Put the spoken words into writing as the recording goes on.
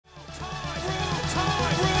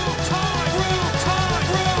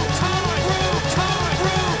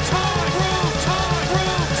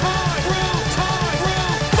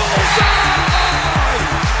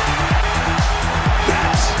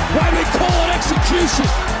Transition.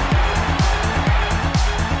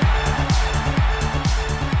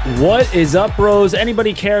 What is up, bros?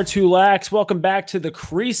 Anybody care to lax? Welcome back to the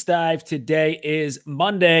Crease Dive. Today is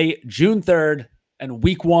Monday, June 3rd, and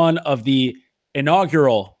week one of the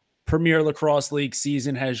inaugural Premier Lacrosse League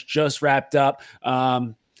season has just wrapped up.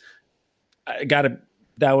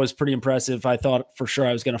 That was pretty impressive. I thought for sure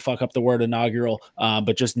I was going to fuck up the word inaugural,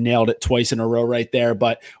 but just nailed it twice in a row right there.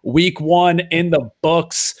 But week one in the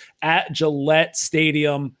books at Gillette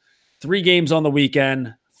Stadium. 3 games on the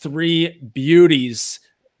weekend, 3 beauties.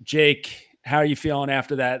 Jake, how are you feeling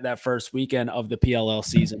after that first weekend of the PLL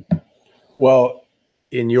season? Well,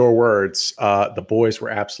 in your words, the boys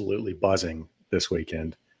were absolutely buzzing this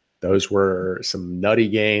weekend. Those were some nutty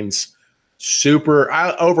games.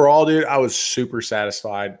 Overall, dude, I was super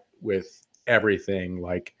satisfied with everything.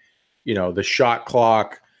 Like, the shot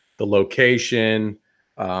clock, the location,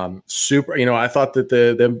 I thought that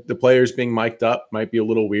the players being mic'd up might be a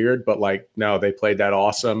little weird, but no, they played that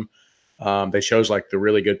awesome. They chose the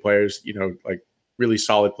really good players, really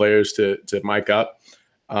solid players to mic up.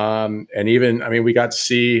 And even, we got to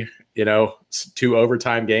see, 2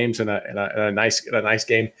 overtime games and a nice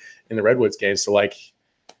game in the Redwoods game. So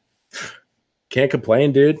can't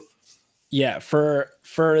complain, dude. Yeah. For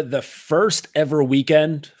the first ever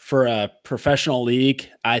weekend for a professional league,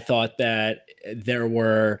 I thought that there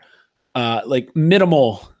were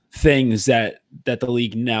minimal things that the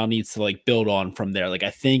league now needs to build on from there. I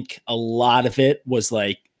think a lot of it was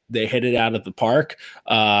they hit it out of the park.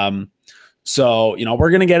 So,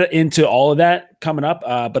 we're going to get into all of that coming up,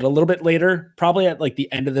 but a little bit later, probably at the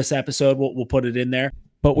end of this episode, we'll put it in there.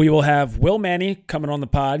 But we will have Will Manny coming on the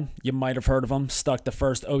pod. You might have heard of him. Stuck the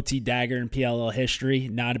first OT dagger in PLL history.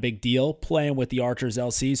 Not a big deal. Playing with the Archers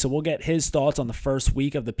LC. So we'll get his thoughts on the first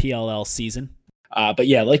week of the PLL season. But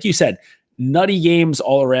yeah, like you said, nutty games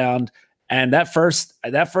all around. And that first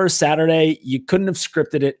Saturday, you couldn't have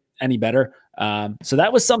scripted it any better. So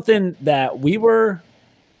that was something that we were,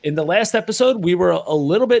 in the last episode, we were a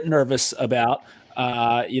little bit nervous about.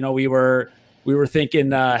 We were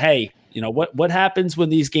thinking, hey, what happens when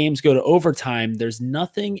these games go to overtime? There's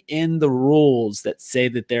nothing in the rules that say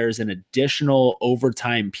that there's an additional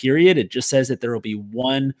overtime period. It just says that there will be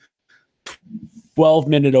one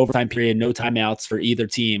 12-minute overtime period, no timeouts for either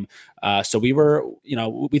team. So we were,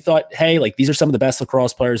 we thought, hey, these are some of the best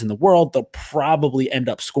lacrosse players in the world. They'll probably end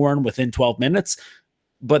up scoring within 12 minutes.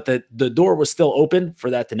 But the door was still open for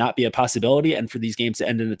that to not be a possibility and for these games to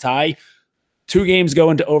end in a tie. 2 games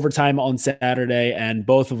go into overtime on Saturday, and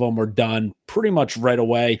both of them were done pretty much right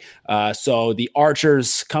away. So the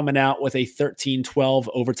Archers coming out with a 13-12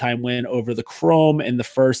 overtime win over the Chrome in the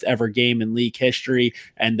first ever game in league history.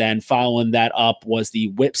 And then following that up was the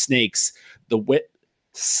Whip Snakes. The Whip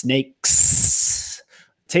Snakes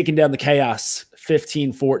taking down the Chaos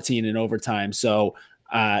 15-14 in overtime. So,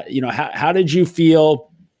 how did you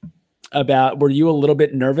feel were you a little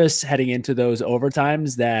bit nervous heading into those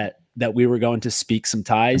overtimes that we were going to speak some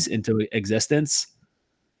ties into existence?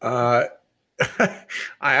 I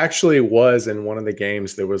actually was in one of the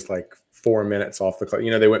games. There was 4 minutes off the clock.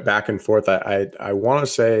 They went back and forth. I want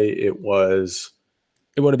to say it would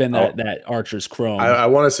have been that Archers Chrome. I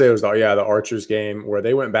want to say it was the Archers game where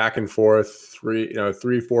they went back and forth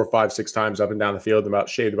 3, 4, 5, 6 times up and down the field,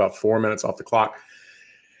 shaved about 4 minutes off the clock.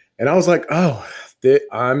 And I was like,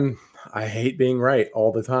 I hate being right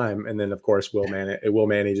all the time. And then, of course, Will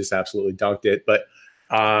Manny just absolutely dunked it. But,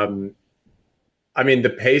 the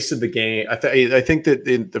pace of the game, I think that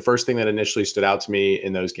the first thing that initially stood out to me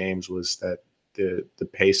in those games was that the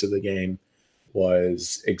pace of the game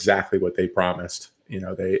was exactly what they promised.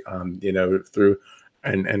 They, through,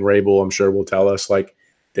 and Rabel, I'm sure will tell us,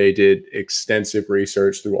 they did extensive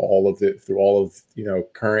research through all of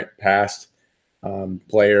current, past,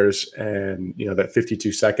 players, and that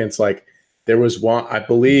 52 seconds, there was one, I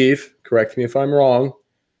believe, correct me if I'm wrong,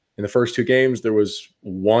 in the first 2 games there was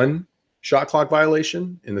 1 shot clock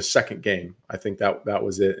violation. In the second game, I think that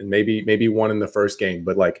was it, and maybe 1 in the first game,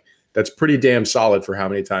 but that's pretty damn solid for how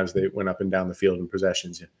many times they went up and down the field in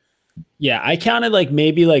possessions. Yeah, I counted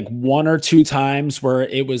maybe 1 or 2 times where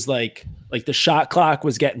it was like the shot clock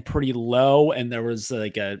was getting pretty low and there was a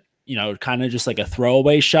kind of just a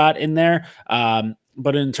throwaway shot in there.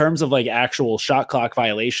 But in terms of actual shot clock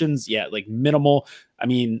violations, yeah, minimal.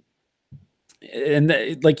 And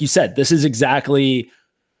like you said, this is exactly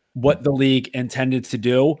what the league intended to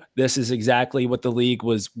do. This is exactly what the league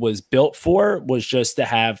was built for, was just to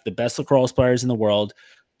have the best lacrosse players in the world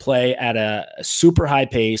play at a super high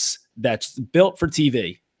pace that's built for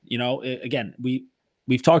TV. Again,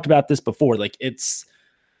 we've talked about this before.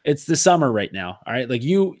 it's the summer right now. All right. Like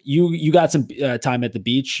you got some time at the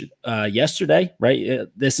beach yesterday, right?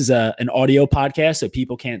 This is an audio podcast, so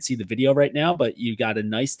people can't see the video right now, but you got a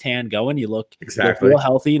nice tan going. You look Exactly. real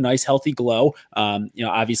healthy, nice, healthy glow.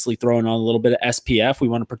 Obviously throwing on a little bit of SPF. We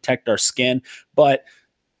want to protect our skin, but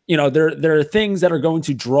there are things that are going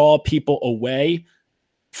to draw people away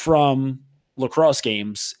from lacrosse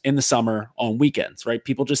games in the summer on weekends, right?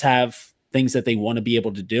 People just have things that they want to be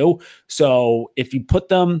able to do. So if you put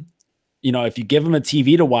them, if you give them a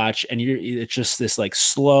TV to watch and it's just this like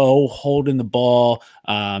slow holding the ball,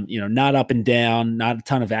 not up and down, not a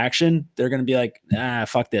ton of action, they're going to be like,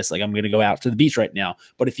 fuck this. Like I'm going to go out to the beach right now.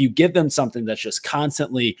 But if you give them something that's just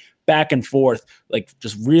constantly back and forth, like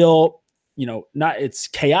just real, it's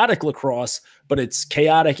chaotic lacrosse, but it's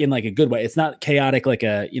chaotic in like a good way. It's not chaotic like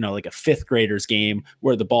like a fifth graders game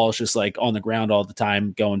where the ball is just like on the ground all the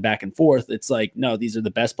time going back and forth. It's like, no, these are the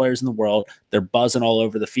best players in the world. They're buzzing all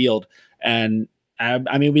over the field. And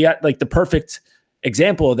I mean, we got like the perfect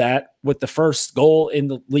example of that with the first goal in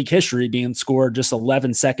the league history being scored just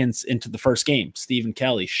 11 seconds into the first game. Stephen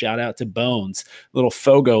Kelly, shout out to Bones, little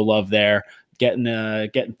Fogo love there.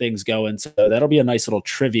 Getting things going. So that'll be a nice little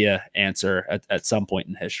trivia answer at some point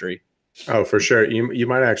in history. Oh, for sure. You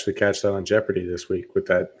might actually catch that on Jeopardy this week with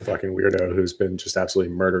that fucking weirdo who's been just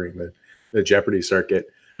absolutely murdering the Jeopardy circuit.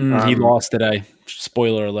 He lost today.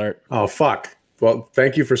 Spoiler alert. Oh, fuck. Well,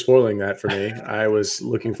 thank you for spoiling that for me. I was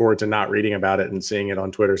looking forward to not reading about it and seeing it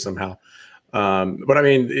on Twitter somehow. But I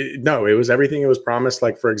mean, it was everything it was promised.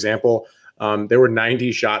 Like, for example, there were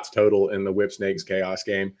 90 shots total in the Whip Snakes Chaos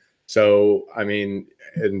game. So, I mean,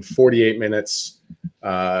 in 48 minutes,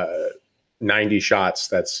 90 shots,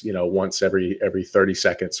 that's, once every 30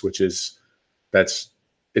 seconds,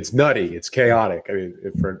 it's nutty. It's chaotic. I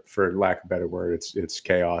mean, for lack of a better word, it's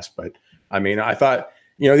chaos. But I mean, I thought,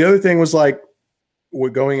 the other thing was like, we're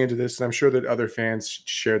going into this, and I'm sure that other fans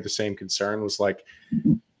shared the same concern, was like,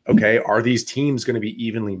 okay, are these teams going to be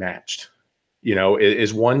evenly matched?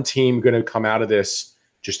 Is one team going to come out of this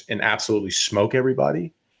just and absolutely smoke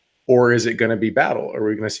everybody? Or is it going to be battle? Are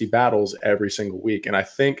we going to see battles every single week? And I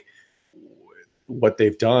think what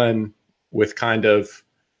they've done with kind of,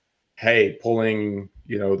 hey, pulling,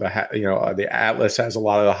 the Atlas has a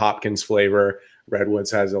lot of the Hopkins flavor,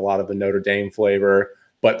 Redwoods has a lot of the Notre Dame flavor,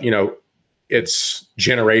 but it's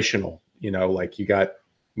generational. Like you got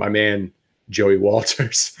my man Joey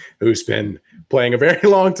Walters, who's been playing a very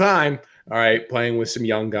long time. All right, playing with some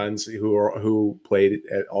young guns who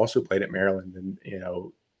also played at Maryland,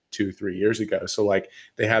 and 2-3 years ago. So like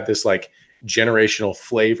they have this like generational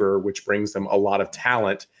flavor, which brings them a lot of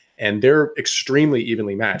talent, and they're extremely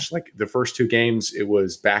evenly matched. Like the first two games, it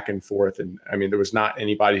was back and forth. And I mean, there was not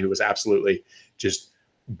anybody who was absolutely just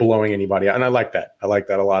blowing anybody out. And I like that. I like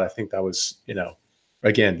that a lot. I think that was,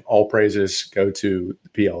 again, all praises go to the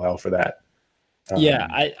PLL for that. Yeah.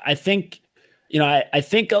 I think, I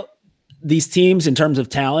think these teams in terms of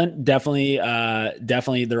talent, definitely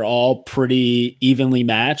they're all pretty evenly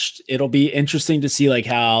matched. It'll be interesting to see like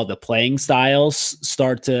how the playing styles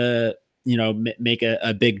start to, make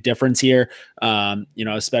a big difference here.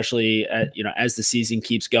 Especially as the season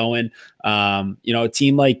keeps going, a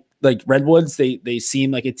team like Redwoods, they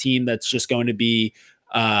seem like a team that's just going to be,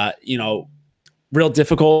 real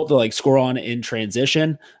difficult to like score on in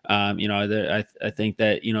transition. I think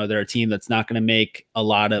that, they're a team that's not going to make a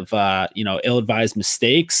lot of, ill-advised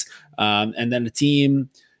mistakes. And then a team,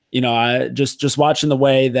 just watching the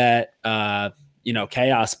way that,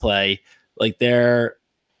 Chaos play, like they're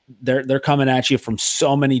coming at you from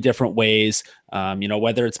so many different ways.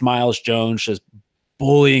 Whether it's Miles Jones just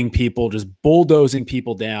bullying people, just bulldozing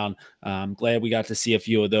people down. Glad we got to see a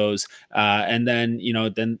few of those. And then,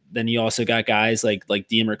 then you also got guys like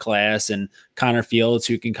Deemer Class and Connor Fields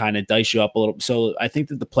who can kind of dice you up a little. So I think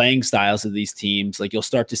that the playing styles of these teams, like you'll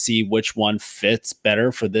start to see which one fits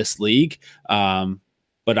better for this league.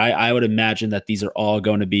 But I would imagine that these are all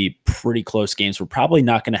going to be pretty close games. We're probably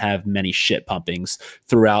not going to have many shit pumpings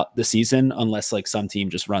throughout the season unless like some team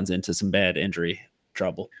just runs into some bad injury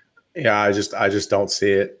trouble. Yeah, I just don't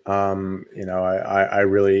see it. I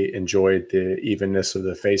really enjoyed the evenness of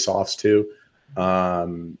the face-offs too.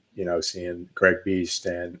 Seeing Greg Beast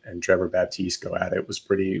and Trevor Baptiste go at it was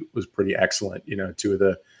pretty excellent. Two of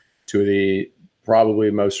the probably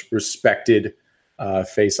most respected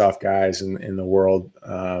face-off guys in the world,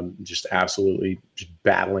 just absolutely just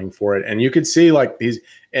battling for it. And you could see like these,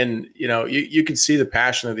 and you could see the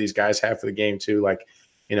passion that these guys have for the game too. Like,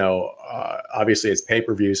 obviously it's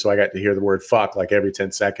pay-per-view, so I got to hear the word fuck like every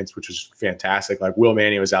 10 seconds, which was fantastic. Like Will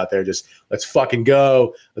Manny was out there just, let's fucking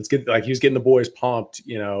go. Let's get, like, he was getting the boys pumped,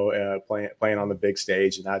 playing on the big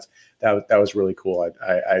stage. And that was really cool.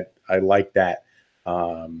 I like that. You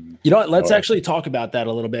know what? Let's actually talk about that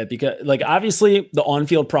a little bit, because like, obviously the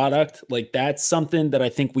on-field product, like that's something that I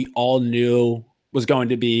think we all knew was going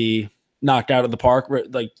to be knocked out of the park.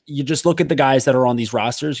 Like, you just look at the guys that are on these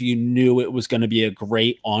rosters, you knew it was going to be a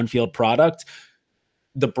great on-field product.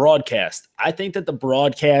 The broadcast, I think that the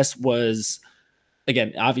broadcast was,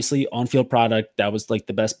 again, obviously on-field product. That was like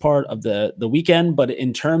the best part of the weekend. But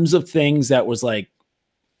in terms of things that was like,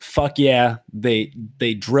 fuck yeah, they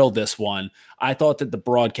drilled this one. I thought that the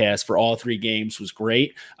broadcast for all three games was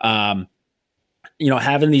great. Having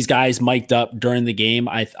these guys mic'd up during the game,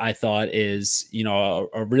 I thought is,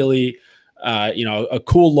 a really, a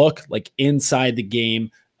cool look, like inside the game.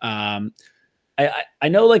 I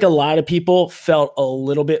know like a lot of people felt a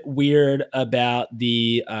little bit weird about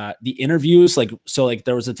the interviews. Like, so like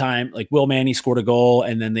there was a time like Will Manny scored a goal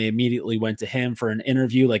and then they immediately went to him for an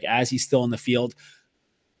interview, like as he's still in the field.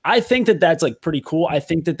 I think that that's like pretty cool. I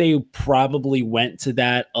think that they probably went to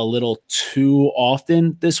that a little too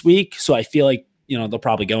often this week. So I feel like, they'll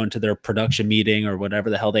probably go into their production meeting or whatever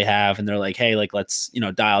the hell they have. And they're like, hey, like, let's,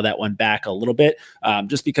 dial that one back a little bit.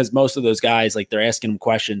 Just because most of those guys, like they're asking them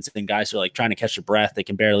questions and guys are like trying to catch their breath. They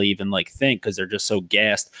can barely even like think because they're just so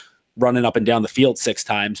gassed running up and down the field 6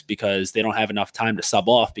 times because they don't have enough time to sub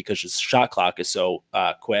off because the shot clock is so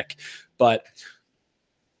quick. But,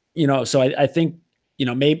 so I think,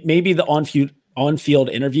 maybe the on-field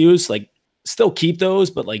interviews, like still keep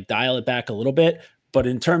those, but like dial it back a little bit. But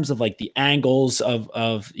in terms of like the angles of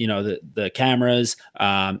the cameras,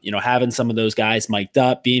 having some of those guys mic'd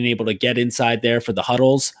up, being able to get inside there for the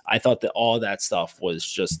huddles, I thought that all that stuff was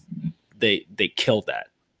just, they killed that.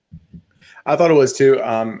 I thought it was too.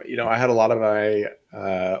 I had a lot of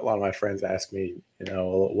my friends ask me,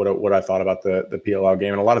 what I thought about the PLL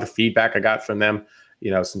game, and a lot of the feedback I got from them,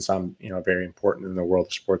 since I'm, very important in the world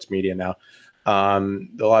of sports media now. A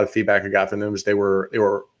lot of feedback I got from them was they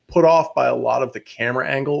were put off by a lot of the camera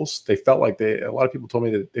angles. They felt like a lot of people told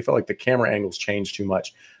me that they felt like the camera angles changed too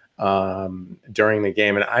much during the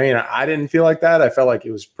game. And I mean, I didn't feel like that. I felt like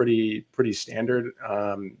it was pretty standard.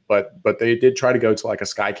 But they did try to go to like a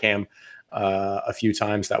sky cam a few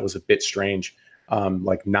times. That was a bit strange.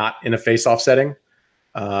 Like not in a face-off setting.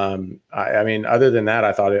 I mean, other than that,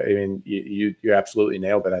 I thought, you absolutely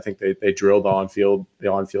nailed it. I think they drilled the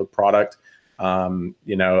on-field product. Their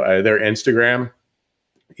Instagram,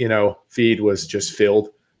 feed was just filled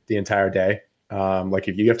the entire day. Like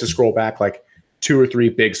if you have to scroll back like 2 or 3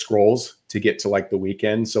 big scrolls to get to like the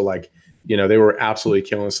weekend. So like, they were absolutely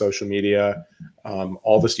killing social media.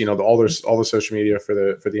 All the social media for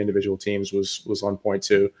the individual teams was on point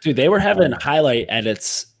too. Dude, they were having highlight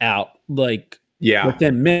edits out like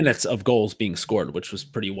within minutes of goals being scored, which was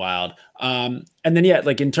pretty wild. And then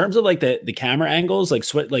like in terms of like the camera angles, like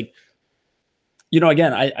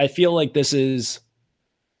again, I feel like this is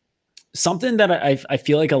something that I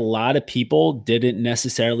feel like a lot of people didn't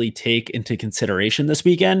necessarily take into consideration this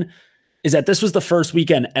weekend, is that this was the first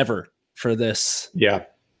weekend ever for this. Yeah.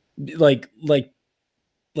 Like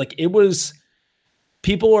it was,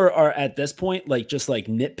 people are at this point, like just like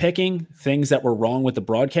nitpicking things that were wrong with the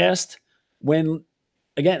broadcast, when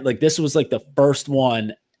again, like this was like the first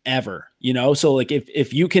one ever, So like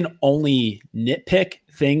if you can only nitpick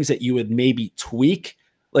things that you would maybe tweak,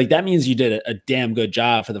 like that means you did a damn good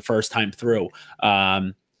job for the first time through.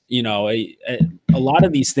 A lot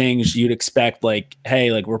of these things you'd expect like,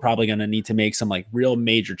 hey, like we're probably going to need to make some like real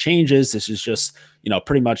major changes. This is just,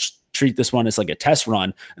 pretty much treat this one as like a test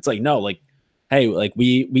run. It's like, no, like, hey, like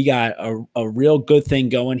we got a real good thing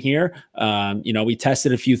going here. We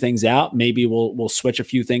tested a few things out. Maybe we'll switch a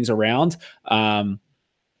few things around. I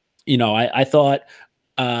thought,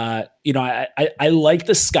 I like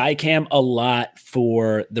the sky cam a lot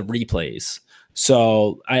for the replays.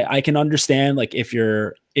 So I can understand like if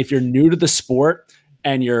you're new to the sport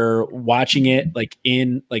and you're watching it like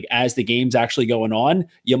as the game's actually going on,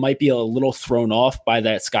 you might be a little thrown off by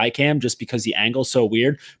that sky cam just because the angle's so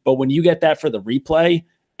weird. But when you get that for the replay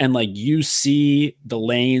and like you see the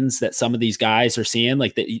lanes that some of these guys are seeing,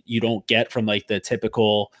 like that you don't get from like the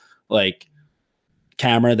typical like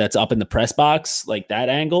camera that's up in the press box, like that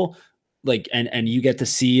angle, like and you get to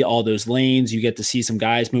see all those lanes, you get to see some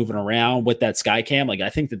guys moving around with that sky cam. Like I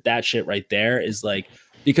think that shit right there is like,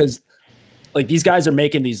 because like these guys are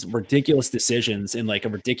making these ridiculous decisions in like a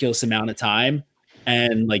ridiculous amount of time,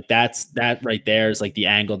 and like that right there is like the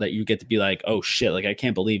angle that you get to be like, oh shit, like I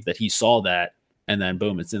can't believe that he saw that and then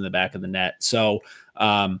boom, it's in the back of the net. So,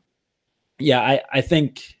 yeah, I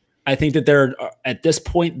think that there are, at this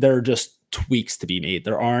point, there are just tweaks to be made.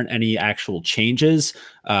 There aren't any actual changes,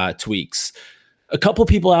 tweaks. A couple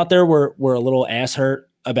people out there were a little ass hurt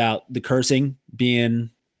about the cursing being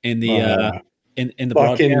in the in the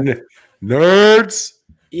broadcast. Fucking nerds.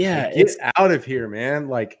 Yeah, like, get out of here, man.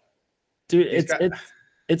 Like, dude,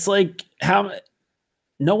 it's like how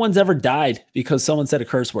no one's ever died because someone said a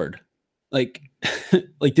curse word. Like,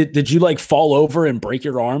 like did you like fall over and break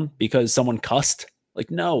your arm because someone cussed?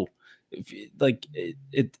 Like, no. Like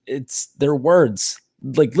it's their words.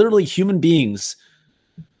 Like literally human beings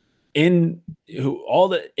all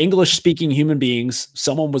the English speaking human beings,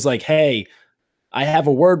 someone was like, "Hey, I have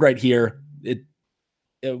a word right here.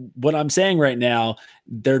 What I'm saying right now,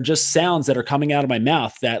 they're just sounds that are coming out of my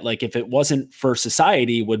mouth that, like, if it wasn't for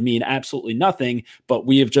society, would mean absolutely nothing. But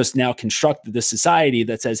we have just now constructed this society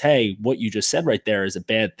that says, hey, what you just said right there is a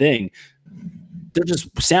bad thing. They're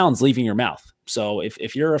just sounds leaving your mouth. So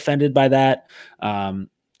if you're offended by that,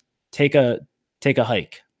 take a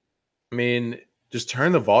hike. I mean, just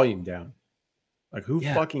turn the volume down. Like, who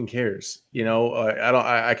fucking cares? You know,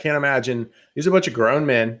 I can't imagine. These are a bunch of grown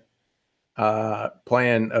men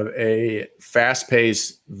playing a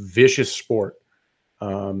fast-paced, vicious sport.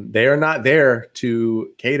 They are not there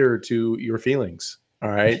to cater to your feelings. All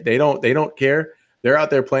right, they don't care. They're out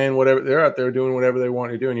there playing whatever. They're out there doing whatever they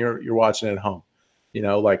want to do, and you're watching at home. You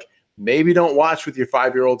know, like, maybe don't watch with your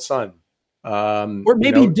 5-year-old son. Or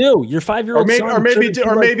maybe do your 5-year-old son, or maybe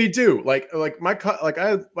do like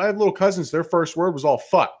I have little cousins. Their first word was all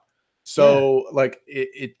fuck. So like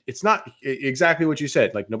it's not exactly what you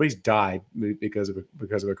said. Like, nobody's died because of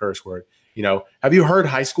a curse word. You know, have you heard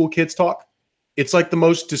high school kids talk? It's like the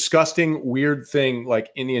most disgusting, weird thing like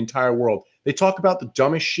in the entire world. They talk about the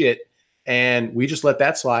dumbest shit, and we just let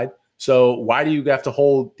that slide. So why do you have to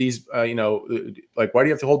hold these? Why do you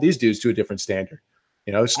have to hold these dudes to a different standard?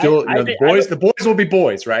 You know, still, the boys will be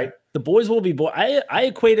boys, right? The boys will be boys. I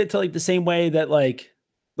equate it to like the same way that like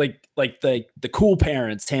the cool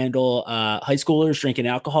parents handle high schoolers drinking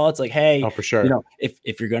alcohol. It's like, hey, for sure. You know,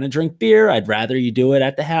 if you're gonna drink beer, I'd rather you do it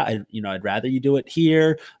at the house. I'd rather you do it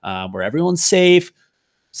here, where everyone's safe.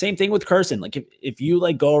 Same thing with cursing. Like if you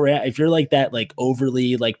like go around, if you're like that like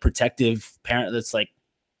overly like protective parent that's like,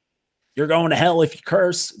 you're going to hell if you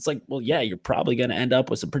curse. It's like, well, yeah, you're probably going to end up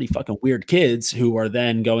with some pretty fucking weird kids who are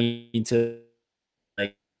then going to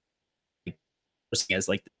like as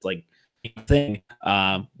like thing.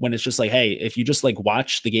 When it's just like, hey, if you just like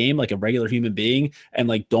watch the game like a regular human being and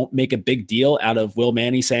like don't make a big deal out of Will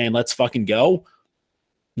Manny saying let's fucking go,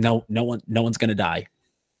 no one's going to die.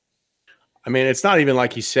 I mean, it's not even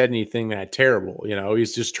like he said anything that terrible. You know,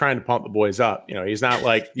 he's just trying to pump the boys up. You know, he's not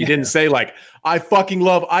like, he didn't say like, I fucking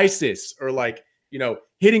love ISIS, or like, you know,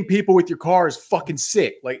 hitting people with your car is fucking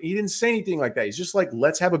sick. Like, he didn't say anything like that. He's just like,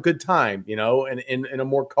 let's have a good time, you know, and in a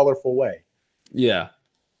more colorful way. Yeah.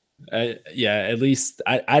 At least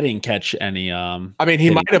I didn't catch any. I mean, he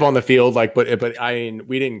might have on the field, like, but I mean,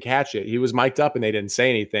 we didn't catch it. He was mic'd up and they didn't say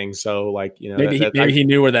anything. So, like, you know, maybe he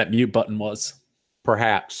knew where that mute button was.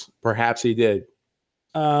 Perhaps he did.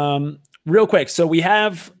 Real quick. So we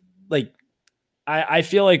have like, I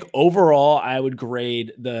feel like overall I would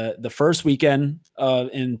grade the first weekend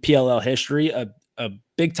in PLL history a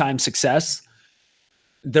big time success.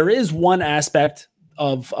 There is one aspect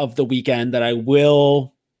of the weekend that I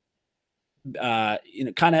will kind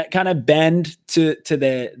of bend to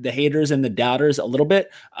the haters and the doubters a little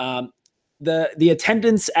bit. The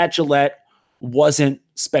attendance at Gillette wasn't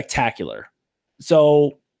spectacular.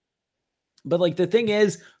 So, but like the thing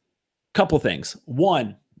is, couple things.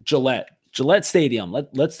 One, Gillette Stadium.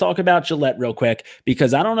 Let's talk about Gillette real quick,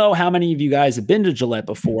 because I don't know how many of you guys have been to Gillette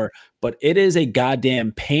before, but it is a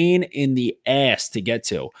goddamn pain in the ass to get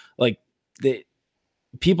to. Like the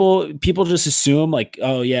people just assume like,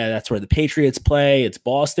 oh yeah, that's where the Patriots play. It's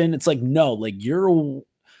Boston. It's like, no, like you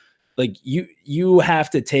have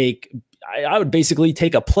to take, I would basically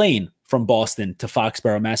take a plane from Boston to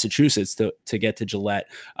Foxborough, Massachusetts to get to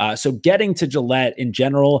Gillette. So getting to Gillette in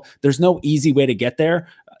general, there's no easy way to get there.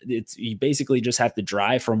 You basically just have to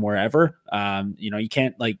drive from wherever. You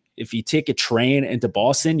can't, like, if you take a train into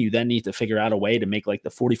Boston, you then need to figure out a way to make like the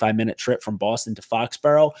 45-minute trip from Boston to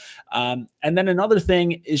Foxborough. And then another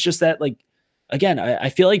thing is just that, like, again, I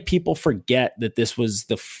feel like people forget that this was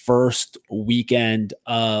the first weekend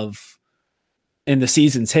in the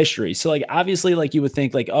season's history. So like, obviously, like you would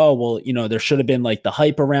think like, oh, well, there should have been like the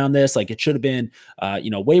hype around this. Like it should have been,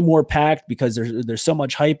 way more packed because there's so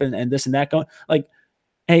much hype and this and that going. Like,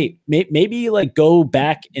 Hey, maybe like go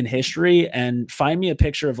back in history and find me a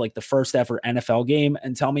picture of like the first ever NFL game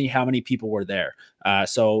and tell me how many people were there.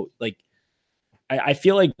 So like, I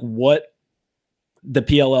feel like what the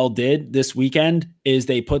PLL did this weekend is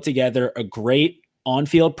they put together a great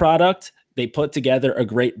on-field product. They put together a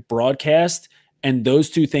great broadcast, and those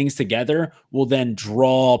two things together will then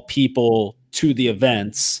draw people to the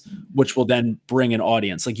events, which will then bring an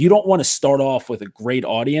audience. Like you don't want to start off with a great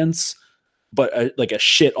audience but like a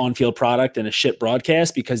shit on-field product and a shit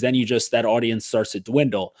broadcast, because then that audience starts to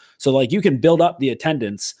dwindle. So like you can build up the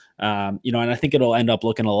attendance, and I think it'll end up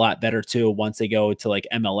looking a lot better too once they go to like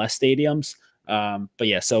MLS stadiums. But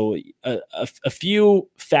yeah, so a few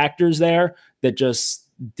factors there that just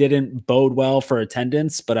didn't bode well for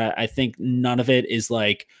attendance, but I think none of it is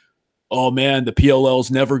like, oh man, the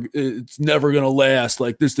PLL's it's never gonna last.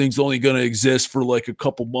 Like this thing's only gonna exist for like a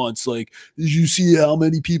couple months. Like, did you see how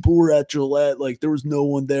many people were at Gillette? Like there was no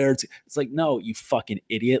one there. It's like, no, you fucking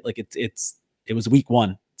idiot. Like it was week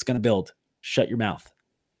one. It's gonna build. Shut your mouth.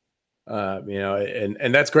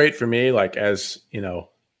 And that's great for me. Like as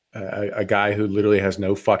a guy who literally has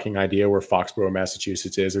no fucking idea where Foxborough,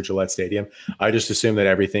 Massachusetts is or Gillette Stadium. I just assume that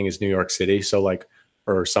everything is New York City. So like,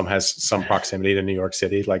 or has some proximity to New York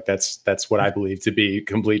City. Like that's what I believe to be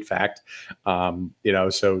complete fact.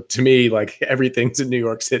 So to me, like everything's in New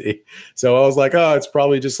York City. So I was like, oh, it's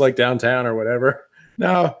probably just like downtown or whatever.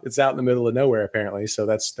 No, it's out in the middle of nowhere apparently. So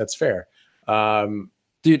that's fair.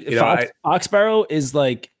 Dude, Foxborough is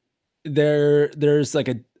like there's like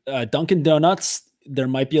a Dunkin' Donuts. There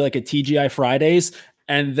might be like a TGI Fridays,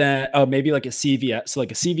 and then maybe like a CVS. So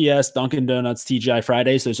like a CVS, Dunkin' Donuts, TGI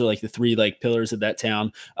Fridays. Those are like the three like pillars of that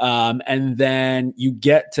town. And then you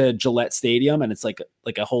get to Gillette Stadium, and it's like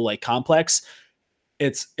a whole like complex.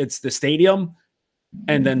 It's the stadium,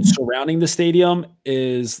 and then surrounding the stadium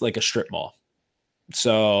is like a strip mall.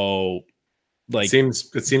 So like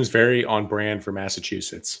it seems very on brand for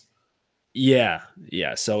Massachusetts. Yeah.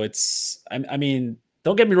 So it's I mean,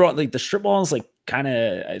 don't get me wrong, like the strip mall is like kind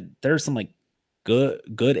of there's some like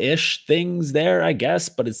good-ish things there, I guess,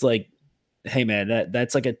 but it's like, hey man,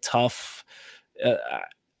 that's like a tough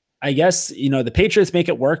I guess, the Patriots make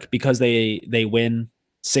it work because they win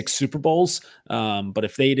 6 Super Bowls. But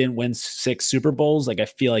if they didn't win 6 Super Bowls, like I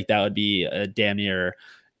feel like that would be a damn near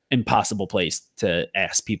impossible place to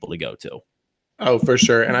ask people to go to. Oh, for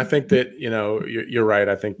sure. And I think that, you're right.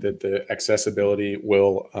 I think that the accessibility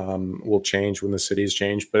will change when the cities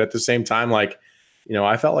change. But at the same time, like,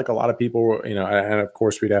 I felt like a lot of people were, and of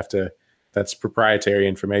course that's proprietary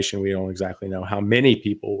information. We don't exactly know how many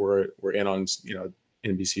people were in on,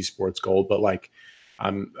 NBC Sports Gold, but like,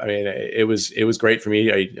 it was great for me.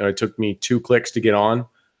 It took me 2 clicks to get on.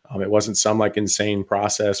 It wasn't some like insane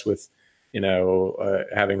process with,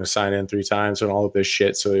 having to sign in 3 times and all of this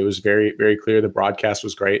shit. So it was very, very clear. The broadcast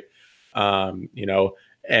was great. And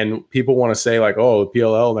people want to say like, oh, the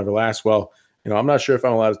PLL never lasts. Well, I'm not sure if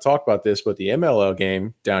I'm allowed to talk about this, but the MLL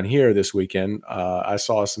game down here this weekend, I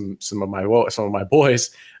saw some of my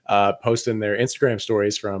boys posting their Instagram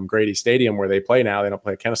stories from Grady Stadium where they play now. They don't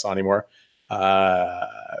play at Kennesaw anymore.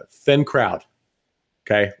 Thin crowd.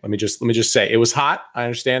 Okay. Let me just say it was hot. I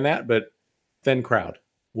understand that, but thin crowd.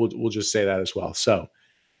 We'll just say that as well. So,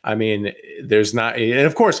 I mean, there's not, and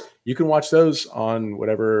of course, you can watch those on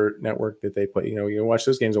whatever network that they play. You can watch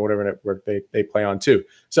those games on whatever network they play on too.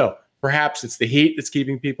 So perhaps it's the heat that's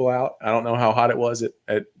keeping people out. I don't know how hot it was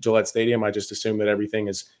at Gillette Stadium. I just assume that everything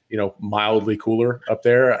is mildly cooler up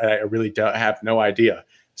there. I really have no idea.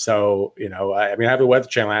 So I have a Weather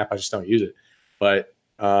Channel app. I just don't use it. But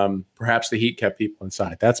perhaps the heat kept people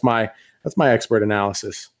inside. That's my expert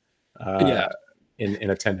analysis. Yeah.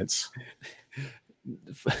 In attendance.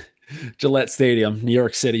 Gillette Stadium, New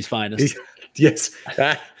York City's finest. Yes.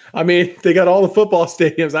 They got all the football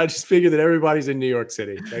stadiums. I just figured that everybody's in New York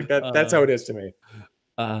City. Like that's how it is to me.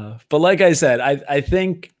 But like I said, I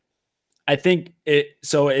think it,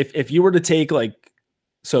 so if you were to take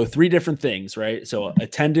 3 different things, right? So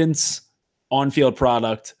attendance, on-field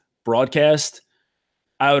product, broadcast,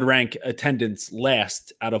 I would rank attendance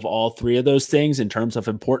last out of all 3 of those things in terms of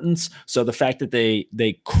importance. So the fact that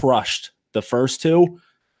they crushed the first 2,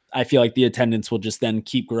 I feel like the attendance will just then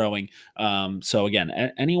keep growing. So again,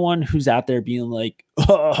 anyone who's out there being like,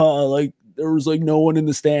 like there was like no one in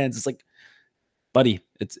the stands, it's like, buddy,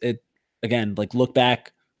 again, like look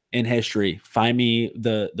back in history, find me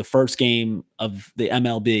the first game of the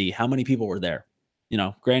MLB. How many people were there?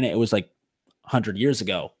 Granted, it was like 100 years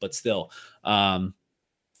ago, but still.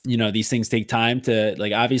 These things take time to,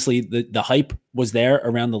 like, obviously the hype was there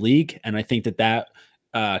around the league. And I think that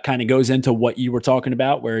kind of goes into what you were talking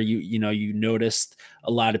about, where you noticed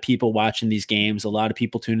a lot of people watching these games, a lot of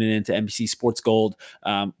people tuning into NBC Sports Gold,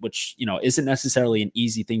 which isn't necessarily an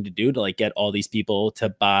easy thing to do, to like get all these people to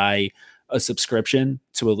buy a subscription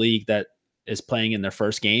to a league that is playing in their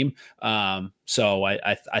first game. So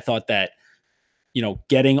I thought that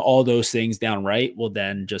getting all those things down right will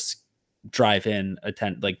then just drive in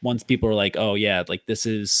attend. Like once people are like, oh yeah, like this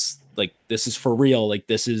is for real, like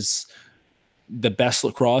this is the best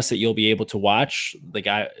lacrosse that you'll be able to watch. Like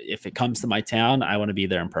if it comes to my town, I want to be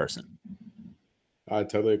there in person. I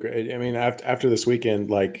totally agree. I mean, after this weekend,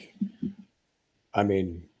 like, I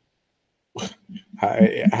mean,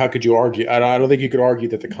 how could you argue? I don't think you could argue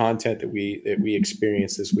that the content that we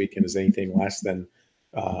experienced this weekend is anything less than,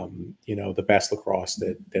 the best lacrosse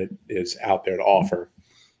that is out there to offer.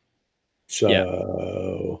 So.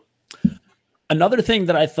 Yeah. Another thing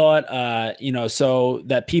that I thought, so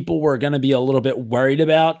that people were going to be a little bit worried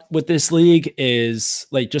about with this league is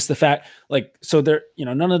like just the fact, like, so there,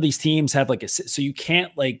 none of these teams have like so you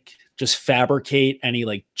can't like just fabricate any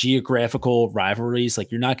like geographical rivalries. Like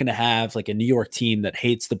you're not going to have like a New York team that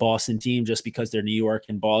hates the Boston team just because they're New York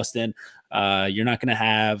and Boston. You're not going to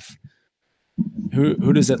have,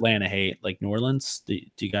 who does Atlanta hate? Like New Orleans? Do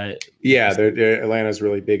you guys? Yeah, Atlanta's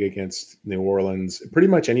really big against New Orleans. Pretty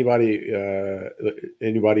much anybody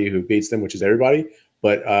who beats them, which is everybody,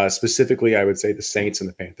 but specifically, I would say the Saints and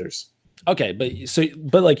the Panthers. Okay,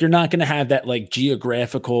 but like you're not going to have that like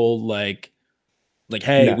geographical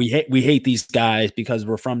hey, no. we hate these guys because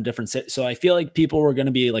we're from different cities. So I feel like people were going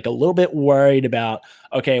to be like a little bit worried about,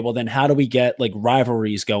 okay, well then how do we get like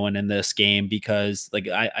rivalries going in this game? Because like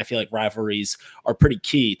I feel like rivalries are pretty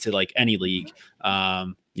key to like any league.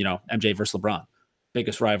 MJ versus LeBron,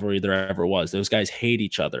 biggest rivalry there ever was. Those guys hate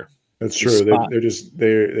each other. That's true.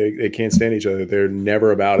 They can't stand each other. They're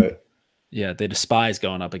never about it. Yeah, they despise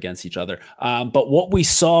going up against each other. But what we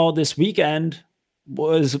saw this weekend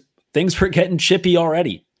was things were getting chippy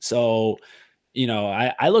already. So,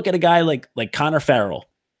 I look at a guy like Connor Farrell,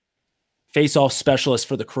 face-off specialist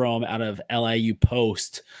for the Chrome out of LIU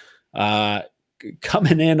Post,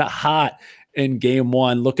 coming in hot in game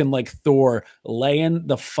one, looking like Thor, laying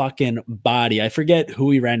the fucking body. I forget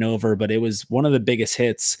who he ran over, but it was one of the biggest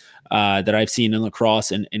hits that I've seen in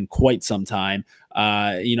lacrosse in quite some time.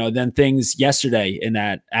 Then things yesterday in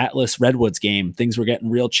that Atlas Redwoods game, things were getting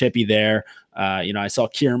real chippy there. I saw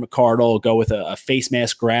Kieran McCardle go with a face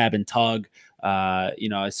mask grab and tug.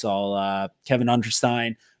 I saw Kevin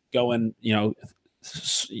Understein going,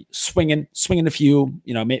 swinging a few,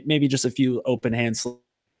 maybe just a few open hand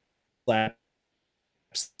slaps,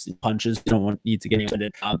 punches. You don't need to get into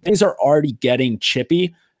it. Things are already getting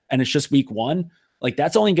chippy, and it's just week one. Like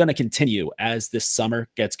that's only going to continue as this summer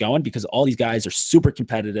gets going because all these guys are super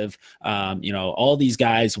competitive. All these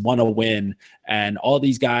guys want to win, and all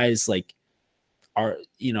these guys like are,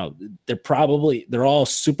 they're all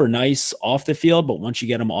super nice off the field, but once you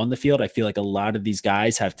get them on the field, I feel like a lot of these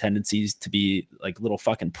guys have tendencies to be like little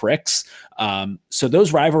fucking pricks. So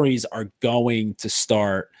those rivalries are going to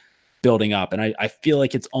start building up, and I feel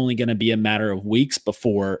like it's only going to be a matter of weeks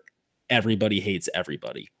before everybody hates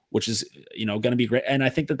everybody, which is, going to be great. And I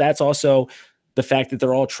think that that's also the fact that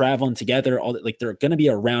they're all traveling together, like they're going to be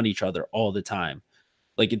around each other all the time.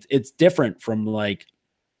 Like it's different from like,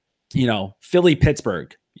 Philly,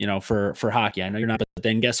 Pittsburgh, for hockey. I know you're not, but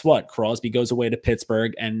then guess what? Crosby goes away to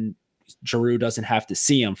Pittsburgh and Giroux doesn't have to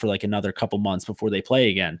see him for like another couple months before they play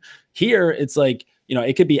again. Here, it's like,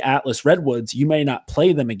 it could be Atlas Redwoods. You may not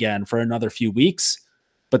play them again for another few weeks,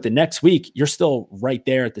 but the next week you're still right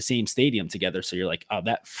there at the same stadium together. So you're like, oh,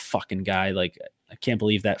 that fucking guy, like, I can't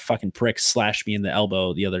believe that fucking prick slashed me in the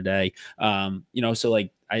elbow the other day. So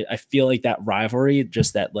like, I feel like that rivalry,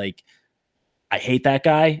 just that, like, I hate that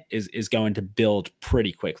guy is going to build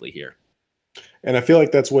pretty quickly here. And I feel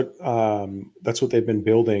like that's what they've been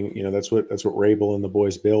building. That's what Rabel and the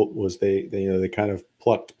boys built, was they kind of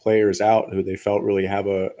plucked players out who they felt really have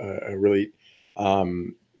a really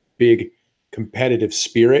big competitive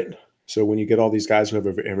spirit. So when you get all these guys who have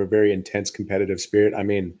a very intense competitive spirit, I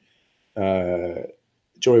mean,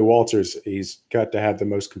 Joey Walters, he's got to have the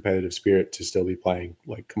most competitive spirit to still be playing.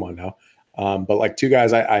 Like, come on now. But like two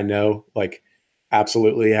guys I know, like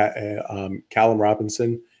absolutely, Callum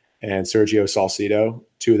Robinson and Sergio Salcido,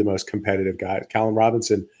 two of the most competitive guys. Callum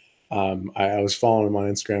Robinson, I was following him on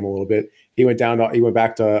Instagram a little bit. He went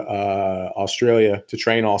back to Australia to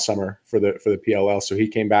train all summer for the PLL. So he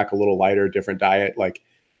came back a little lighter, different diet. Like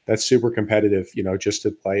that's super competitive, just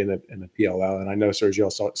to play in the PLL. And I know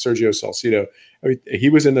Sergio Salcido, I mean, he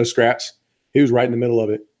was in those scraps. He was right in the middle of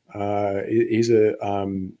it. He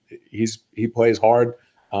plays hard,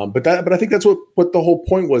 but I think that's what the whole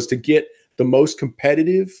point was, to get the most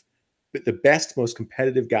competitive, the best, most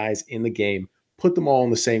competitive guys in the game, put them all on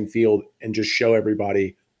the same field, and just show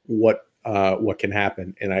everybody what can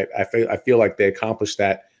happen. And I feel like they accomplished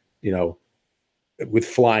that, you know, with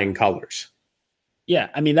flying colors. Yeah,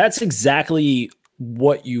 I mean that's exactly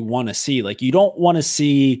what you want to see. Like you don't want to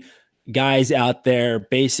see guys out there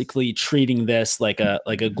basically treating this like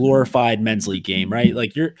a glorified men's league game, right?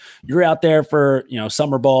 Like you're out there for,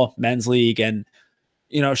 summer ball, men's league, and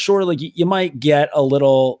sure, like you might get a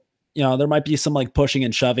little, there might be some like pushing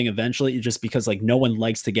and shoving eventually, just because like no one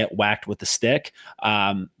likes to get whacked with the stick.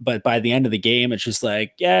 But by the end of the game, it's just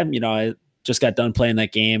like, yeah, I just got done playing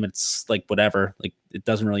that game. It's like whatever, like it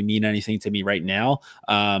doesn't really mean anything to me right now.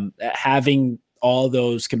 Having all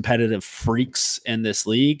those competitive freaks in this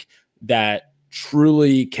league that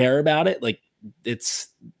truly care about it, like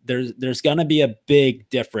there's gonna be a big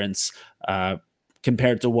difference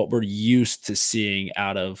compared to what we're used to seeing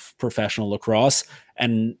out of professional lacrosse.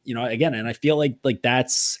 And, again, and I feel like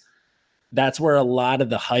that's where a lot of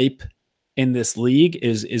the hype in this league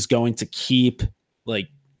is going to keep like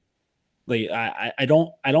I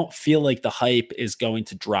don't feel like the hype is going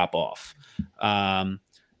to drop off.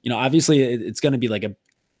 Obviously it's going to be like a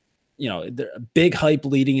big hype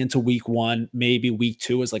leading into week 1, maybe week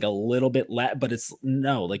 2 is like a little bit but it's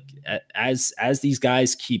no, like as these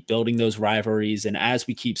guys keep building those rivalries, and as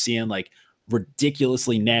we keep seeing like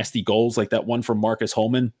ridiculously nasty goals, like that one from Marcus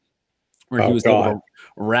Holman, where he was able to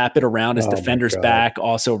wrap it around his defender's back,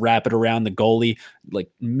 also wrap it around the goalie, like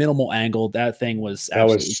minimal angle. That thing was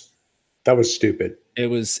absolutely, that was stupid. It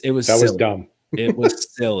was dumb. It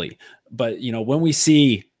was silly. But when we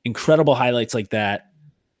see incredible highlights like that,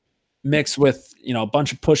 mixed with a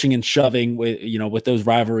bunch of pushing and shoving with those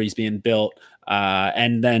rivalries being built,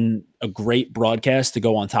 and then a great broadcast to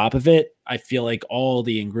go on top of it, I feel like all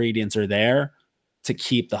the ingredients are there to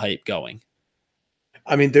keep the hype going.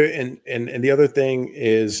 I mean, there and the other thing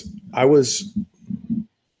is, I'm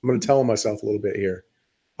going to tell myself a little bit here.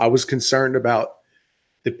 I was concerned about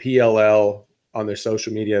the PLL on their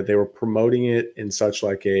social media. They were promoting it in such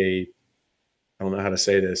like a, I don't know how to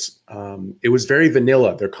say this. It was very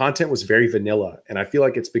vanilla. Their content was very vanilla. And I feel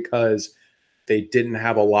like it's because they didn't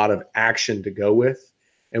have a lot of action to go with.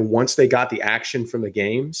 And once they got the action from the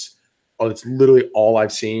games, it's literally all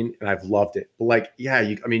I've seen, and I've loved it. But like, yeah,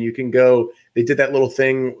 you can go. They did that little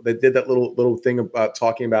thing. They did that little thing about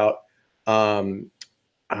talking about,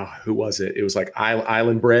 who was it? It was like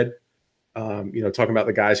Island Bread. Talking about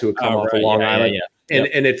the guys who had come off of Long Island. Yeah.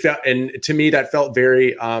 And it felt, and to me that felt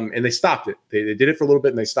very, and they stopped it. They did it for a little bit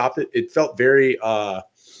and they stopped it. It felt very,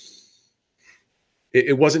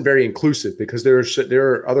 it wasn't very inclusive, because there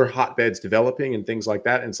are other hotbeds developing and things like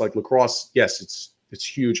that. And it's like lacrosse. Yes, it's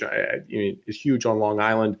huge. It's huge on Long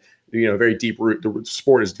Island. Very deep root. The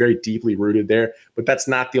sport is very deeply rooted there. But that's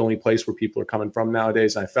not the only place where people are coming from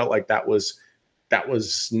nowadays. And I felt like that was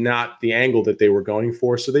not the angle that they were going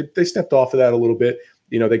for. So they stepped off of that a little bit.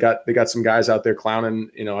 They got some guys out there clowning,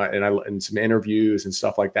 and some interviews and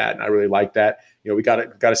stuff like that. And I really like that. We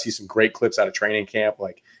got to see some great clips out of training camp.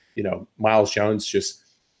 Like, Miles Jones, just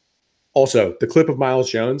also the clip of Miles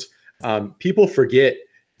Jones. People forget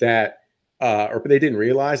that, or they didn't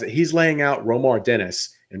realize that he's laying out Romar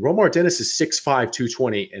Dennis, and Romar Dennis is 6'5",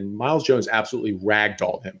 220, and Miles Jones absolutely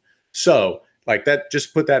ragdolled him. So like that,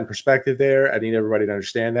 just put that in perspective there. I need everybody to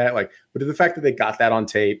understand that. Like, but the fact that they got that on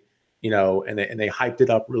tape, and they hyped it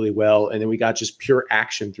up really well, and then we got just pure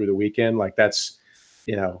action through the weekend. Like that's,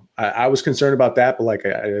 I was concerned about that, but like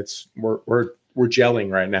we're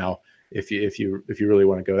gelling right now. If you really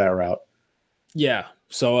want to go that route. Yeah.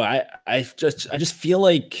 So I just feel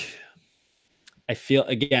like,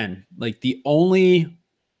 again, like the only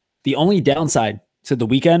downside to the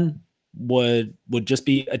weekend would just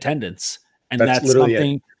be attendance. And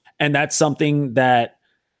that's something that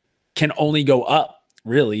can only go up,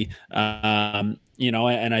 really. And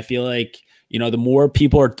I feel like, the more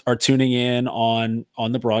people are tuning in on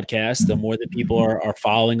the broadcast, the more that people are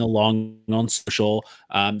following along on social.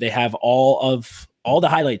 They have all the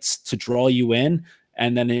highlights to draw you in.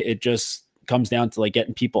 And then it just comes down to like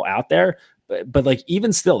getting people out there. But like,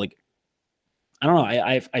 even still, like, I don't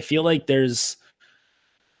know. I feel like there's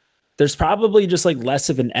probably just like less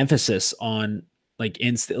of an emphasis on like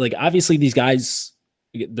like obviously these guys,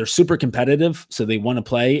 they're super competitive, so they want to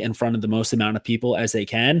play in front of the most amount of people as they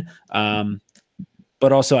can.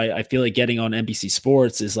 But also I feel like getting on NBC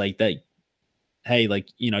Sports is like that. Hey, like,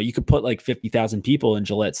 you could put like 50,000 people in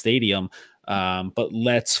Gillette Stadium, but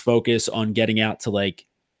let's focus on getting out to like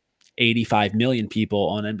 85 million people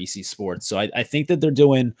on NBC Sports. So I think that they're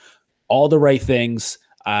doing all the right things.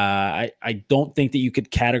 I don't think that you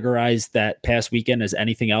could categorize that past weekend as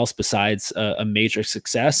anything else besides a major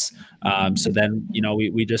success. So then,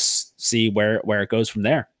 we just see where it goes from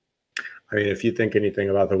there. I mean, if you think anything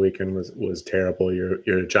about the weekend was terrible,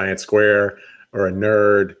 you're a giant square or a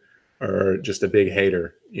nerd or just a big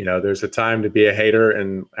hater. There's a time to be a hater,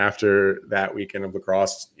 and after that weekend of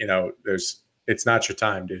lacrosse, it's not your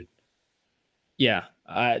time, dude. Yeah.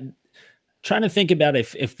 Trying to think about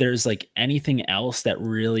if there's like anything else that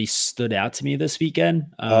really stood out to me this weekend.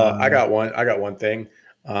 I got one thing.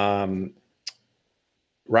 Ryan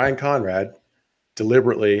Conrad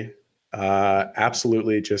deliberately,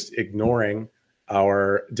 absolutely just ignoring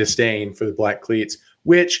our disdain for the black cleats,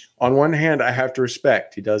 which on one hand I have to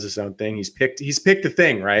respect. He does his own thing. He's picked a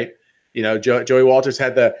thing, right? Joey Walters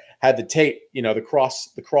had the tape, the cross,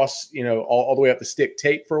 all the way up the stick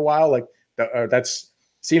tape for a while. Like that's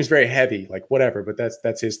seems very heavy, like whatever, but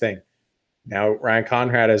that's his thing. Now Ryan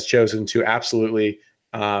Conrad has chosen to absolutely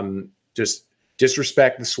just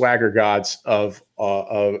disrespect the swagger gods of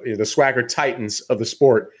the swagger titans of the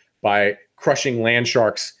sport by crushing land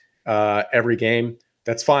sharks every game.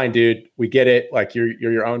 That's fine, dude. We get it. Like you're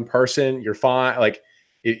your own person. You're fine. Like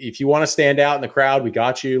if you want to stand out in the crowd, we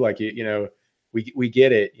got you. Like we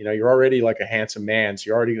get it. You're already like a handsome man, so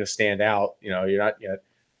you're already going to stand out. You're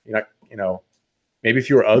not. Maybe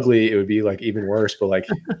if you were ugly, it would be like even worse. But like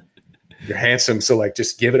you're handsome, so like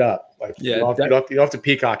just give it up. Like you don't have to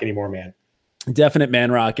peacock anymore, man. Definite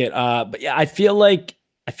man rocket. But yeah, I feel like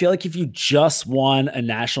if you just won a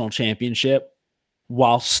national championship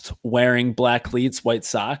whilst wearing black cleats, white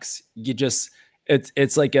socks,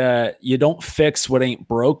 it's like you don't fix what ain't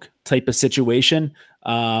broke type of situation.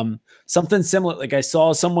 Something similar. Like I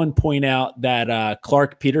saw someone point out that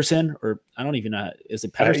Clark Peterson, or I don't even know, is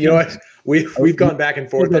it Peterson? You know what? We've gone back and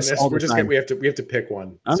forth on this. We have to pick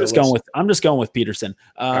one. I'm just going with Peterson.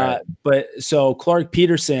 Right. But so Clark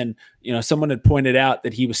Peterson, someone had pointed out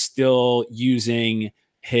that he was still using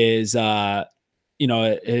his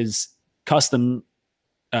his custom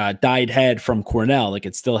dyed head from Cornell. Like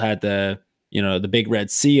it still had the big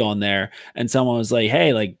red C on there. And someone was like,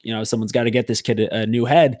 hey, like, someone's got to get this kid a new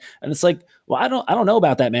head. And it's like, well, I don't know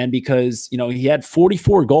about that, man, because, he had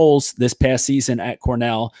 44 goals this past season at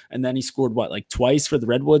Cornell. And then he scored like twice for the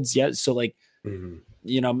Redwoods. Yeah. So like,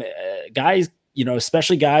 guys,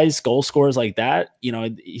 especially guys, goal scorers like that,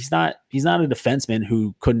 he's not a defenseman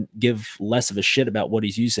who couldn't give less of a shit about what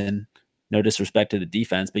he's using. No disrespect to the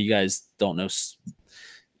defense, but you guys don't know.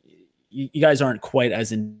 You guys aren't quite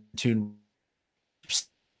as in tune.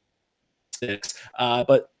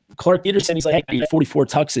 But Clark Peterson, he's like, hey, I got 44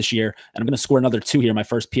 tucks this year, and I'm going to score another 2 here in my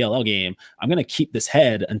first PLL game. I'm going to keep this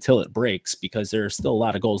head until it breaks because there's still a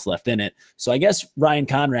lot of goals left in it. So I guess Ryan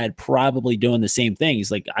Conrad probably doing the same thing.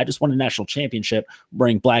 He's like, I just won a national championship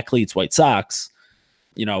wearing black cleats, white socks.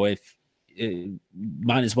 If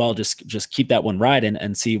might as well just keep that one riding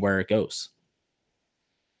and see where it goes.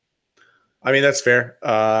 I mean, that's fair.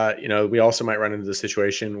 We also might run into the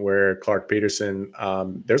situation where Clark Peterson,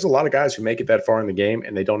 there's a lot of guys who make it that far in the game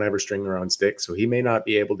and they don't ever string their own stick. So he may not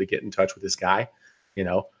be able to get in touch with this guy.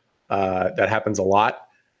 That happens a lot.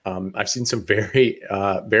 I've seen some very,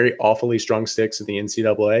 very awfully strung sticks in the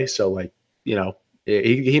NCAA. So like,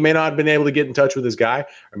 he may not have been able to get in touch with this guy,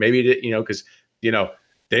 or maybe, because,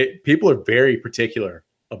 people are very particular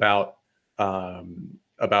about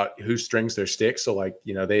who strings their sticks. So like,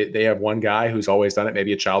 they have one guy who's always done it,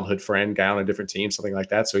 maybe a childhood friend, guy on a different team, something like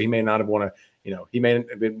that. So he may not have he may have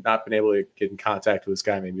not been able to get in contact with this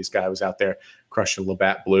guy. Maybe this guy was out there crushing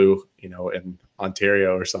Labatt Blue, in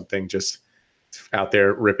Ontario or something, just out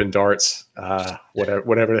there ripping darts,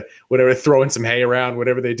 whatever, throwing some hay around,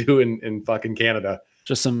 whatever they do in fucking Canada.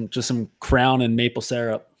 Just some Crown and maple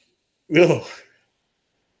syrup. Ugh.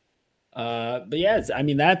 But yeah, I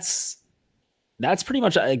mean, that's pretty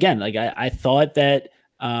much, again, like I thought that,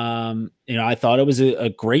 I thought it was a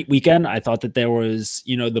great weekend. I thought that there was,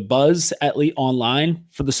 the buzz at least online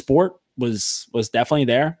for the sport was definitely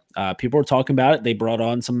there. People were talking about it. They brought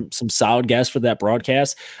on some solid guests for that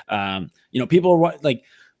broadcast. People were like,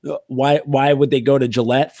 why would they go to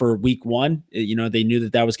Gillette for week one? They knew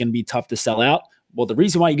that was going to be tough to sell out. Well, the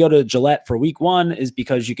reason why you go to Gillette for week one is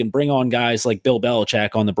because you can bring on guys like Bill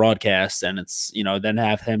Belichick on the broadcast, and it's, then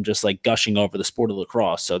have him just like gushing over the sport of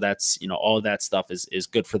lacrosse. So that's, all of that stuff is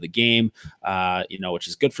good for the game, which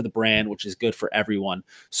is good for the brand, which is good for everyone.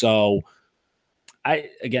 So I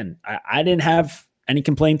didn't have any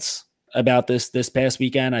complaints about this past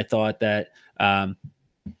weekend. I thought that,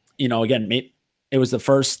 again, it was the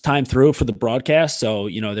first time through for the broadcast. So,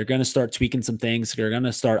 they're going to start tweaking some things. They're going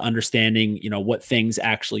to start understanding, what things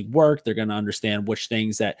actually work. They're going to understand which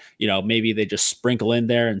things that, maybe they just sprinkle in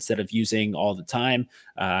there instead of using all the time.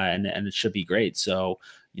 And it should be great. So,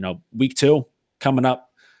 week 2 coming up,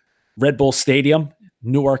 Red Bull Stadium,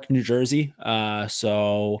 Newark, New Jersey.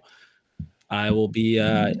 So I will be,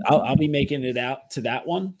 I'll be making it out to that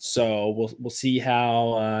one. So we'll see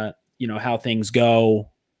how, how things go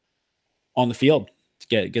on the field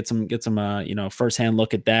to get some firsthand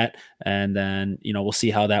look at that. And then, we'll see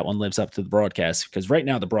how that one lives up to the broadcast, because right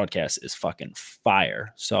now the broadcast is fucking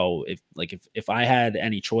fire. So if I had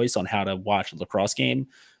any choice on how to watch a lacrosse game,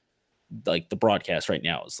 like the broadcast right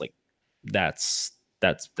now is like, that's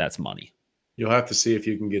money. You'll have to see if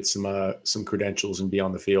you can get some credentials and be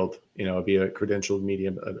on the field, be a credentialed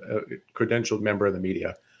member of the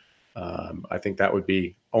media. I think that would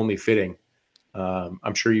be only fitting.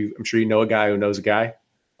 I'm sure you know a guy who knows a guy.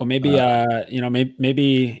 Well, maybe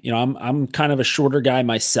I'm kind of a shorter guy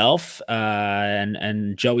myself,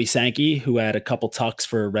 and Joey Sankey, who had a couple tucks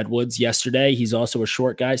for Redwoods yesterday, he's also a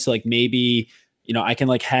short guy. So like maybe, I can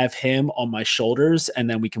like have him on my shoulders, and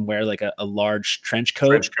then we can wear like a large trench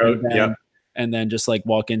coat, and then just like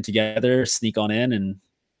walk in together, sneak on in, and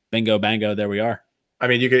bingo bango, there we are. I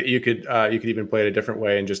mean, you could even play it a different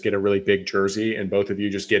way and just get a really big jersey, and both of you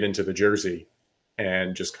just get into the jersey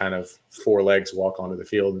and just kind of 4 legs walk onto the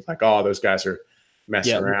field. It's like, oh, those guys are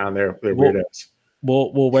messing around. They're weirdos.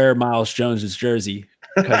 We'll wear Miles Jones's jersey,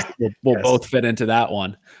 because we'll yes. both fit into that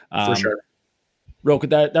one. For sure. Real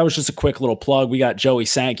quick, that was just a quick little plug. We got Joey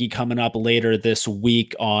Sankey coming up later this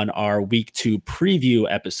week on our week 2 preview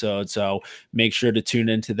episode. So make sure to tune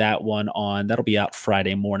into that one that'll be out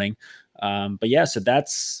Friday morning. But yeah, so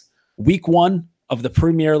that's week 1 of the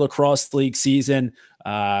Premier Lacrosse League season.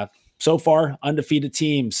 So far, undefeated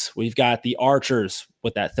teams. We've got the Archers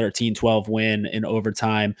with that 13-12 win in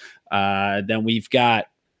overtime. Then we've got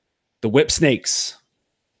the Whip Snakes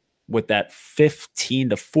with that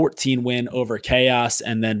 15-14 win over Chaos,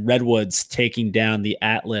 and then Redwoods taking down the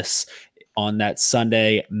Atlas on that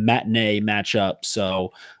Sunday matinee matchup.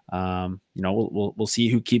 So, we'll see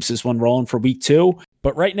who keeps this one rolling for week 2.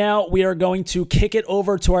 But right now, we are going to kick it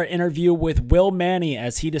over to our interview with Will Manny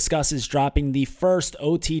as he discusses dropping the first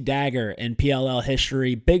OT dagger in PLL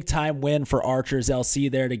history. Big time win for Archers LC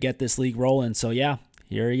there to get this league rolling. So yeah,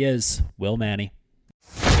 here he is, Will Manny.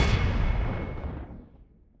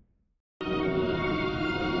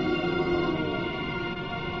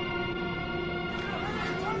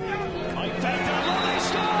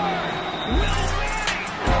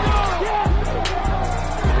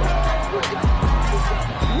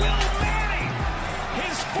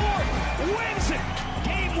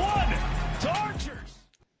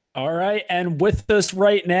 All right, and with us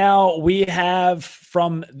right now, we have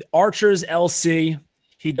from Archers LC.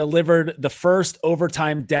 He delivered the first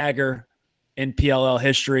overtime dagger in PLL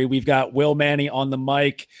history. We've got Will Manny on the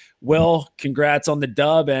mic. Will, congrats on the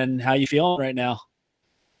dub, and how you feeling right now?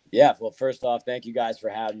 Yeah, well, first off, thank you guys for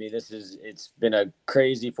having me. It's been a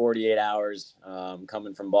crazy 48 hours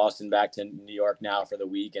coming from Boston back to New York now for the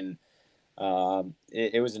week, and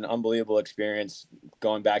it was an unbelievable experience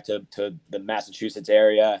going back to the Massachusetts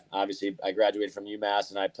area. Obviously, I graduated from UMass,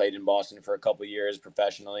 and I played in Boston for a couple of years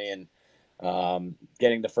professionally, and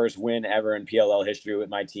getting the first win ever in PLL history with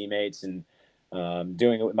my teammates, and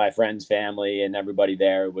doing it with my friends, family, and everybody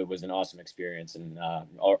there. It was an awesome experience, and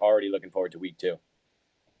already looking forward to week 2.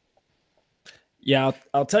 Yeah,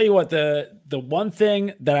 I'll tell you what, the one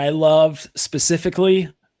thing that I loved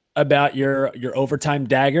specifically about your overtime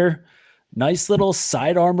dagger, nice little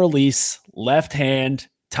sidearm release, left hand,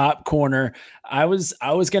 top corner. I was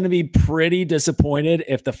going to be pretty disappointed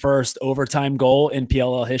if the first overtime goal in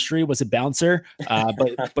PLL history was a bouncer,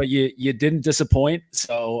 but you didn't disappoint.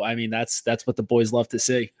 So I mean, that's what the boys love to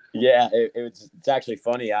see. Yeah, it's actually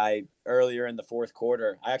funny. Earlier in the fourth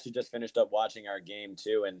quarter, I actually just finished up watching our game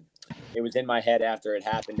too, and it was in my head after it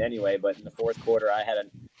happened anyway. But in the fourth quarter, I had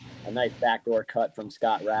a nice backdoor cut from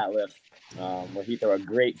Scott Ratliff, where he threw a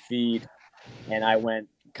great feed, and I went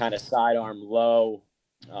kind of sidearm low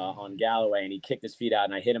on Galloway, and he kicked his feet out,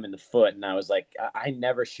 and I hit him in the foot, and I was like, I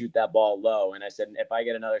never shoot that ball low, and I said, if I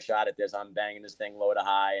get another shot at this, I'm banging this thing low to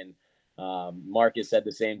high. And Marcus said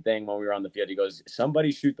the same thing when we were on the field. He goes,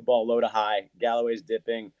 somebody shoot the ball low to high. Galloway's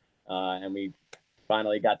dipping, and we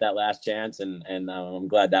finally got that last chance, and I'm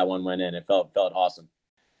glad that one went in. It felt awesome.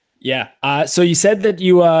 Yeah. So you said that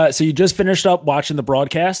you just finished up watching the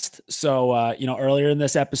broadcast. So earlier in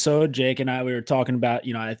this episode, Jake and I, we were talking about,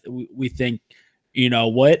 we think,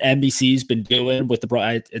 what NBC's been doing with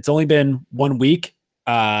it's only been 1 week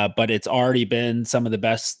but it's already been some of the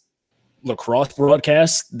best lacrosse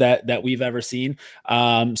broadcasts that we've ever seen.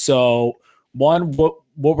 So one, what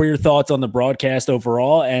were your thoughts on the broadcast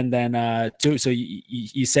overall? And then two, so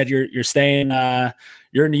you said you're staying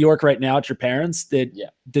you're in New York right now at your parents. Did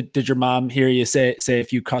your mom hear you say a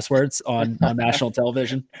few cuss words on national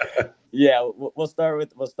television? Yeah, we'll start with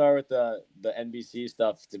the NBC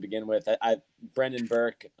stuff to begin with. Brendan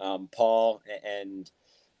Burke, Paul, and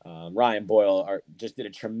Ryan Boyle just did a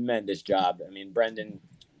tremendous job. I mean, Brendan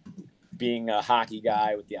being a hockey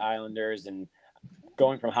guy with the Islanders and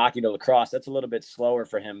going from hockey to lacrosse, that's a little bit slower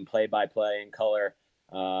for him, play by play and color.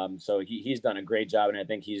 So he's done a great job, and I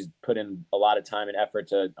think he's put in a lot of time and effort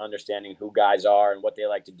to understanding who guys are and what they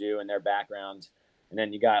like to do and their backgrounds. And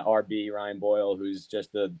then you got Ryan Boyle, who's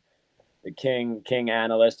just the king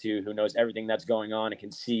analyst who knows everything that's going on and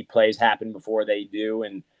can see plays happen before they do.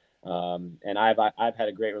 And I've had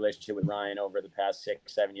a great relationship with Ryan over the past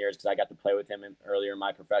 6-7 years because I got to play with him earlier in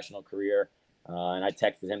my professional career. And I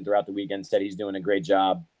texted him throughout the weekend, said he's doing a great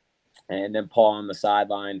job. And then Paul on the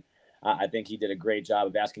sideline, I think he did a great job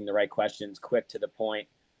of asking the right questions, quick to the point,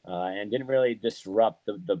 and didn't really disrupt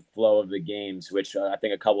the flow of the games, which I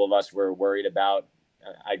think a couple of us were worried about.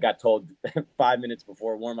 I got told 5 minutes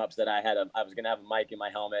before warmups that I was going to have a mic in my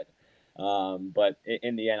helmet. But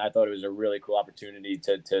in the end, I thought it was a really cool opportunity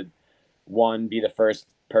to one, be the first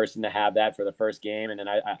person to have that for the first game. And then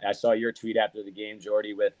I saw your tweet after the game,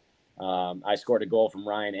 Jordy, with I scored a goal from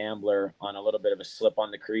Ryan Ambler on a little bit of a slip on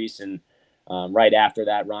the crease. And right after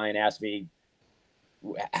that, Ryan asked me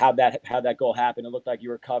how that goal happened. It looked like you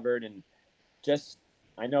were covered. And just,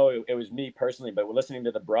 I know it was me personally, but listening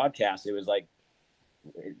to the broadcast, it was like,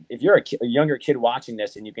 if you're a younger kid watching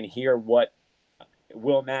this and you can hear what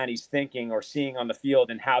Will Manny's thinking or seeing on the field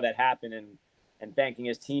and how that happened and thanking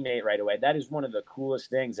his teammate right away, that is one of the coolest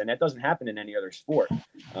things. And that doesn't happen in any other sport.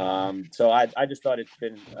 So I just thought it's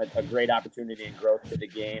been a great opportunity and growth to the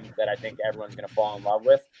game that I think everyone's going to fall in love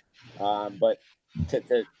with. But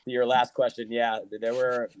to your last question, yeah, there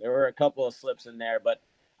were a couple of slips in there, but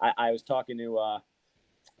I was talking to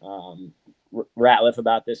Ratliff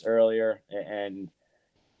about this earlier, and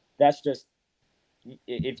that's just,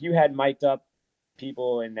 if you had mic'd up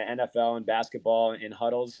people in the NFL and basketball in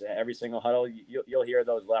huddles, every single huddle, you'll hear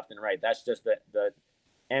those left and right. That's just the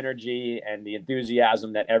energy and the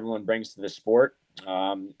enthusiasm that everyone brings to the sport.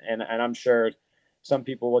 And I'm sure some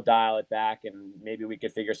people will dial it back and maybe we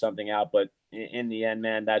could figure something out. But in the end,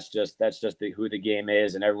 man, that's just who the game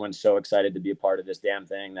is. And everyone's so excited to be a part of this damn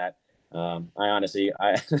thing that I honestly,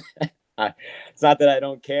 it's not that I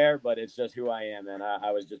don't care, but it's just who I am. And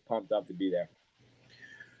I was just pumped up to be there.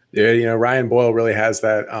 Yeah, Ryan Boyle really has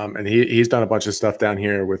that, and he's done a bunch of stuff down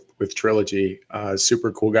here with Trilogy.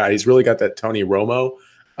 Super cool guy. He's really got that Tony Romo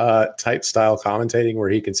type style commentating where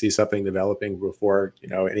he can see something developing before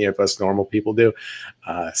any of us normal people do.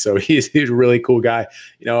 So he's a really cool guy.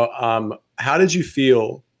 How did you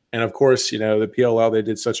feel? And of course, the PLL, they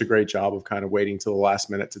did such a great job of kind of waiting till the last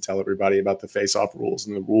minute to tell everybody about the face-off rules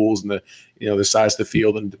and the size of the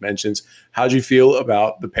field and dimensions. How'd you feel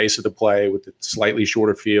about the pace of the play with the slightly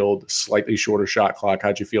shorter field, slightly shorter shot clock?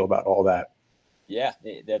 How'd you feel about all that? Yeah,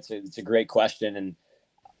 it's a great question. And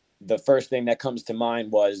the first thing that comes to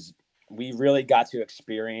mind was we really got to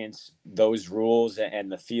experience those rules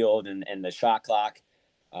and the field and the shot clock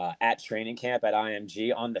at training camp at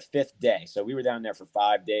IMG on the 5th day. So we were down there for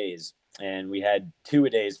 5 days and we had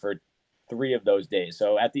 2-a-days for 3 of those days.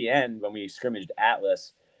 So at the end, when we scrimmaged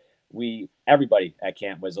Atlas, everybody at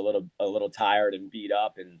camp was a little tired and beat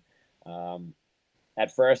up. And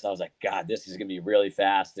at first I was like, God, this is going to be really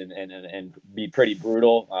fast and be pretty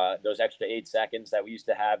brutal. Those extra 8 seconds that we used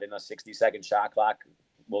to have in a 60-second shot clock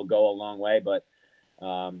will go a long way. But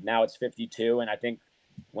now it's 52. And I think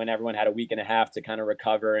when everyone had a week and a half to kind of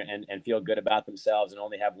recover and feel good about themselves and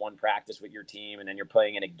only have one practice with your team and then you're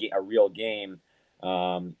playing in a real game,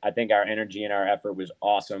 I think our energy and our effort was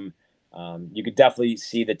awesome. You could definitely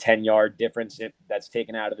see the 10-yard difference that's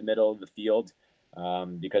taken out of the middle of the field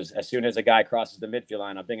because as soon as a guy crosses the midfield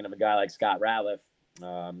line, I'm thinking of a guy like Scott Ratliff.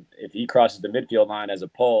 If he crosses the midfield line as a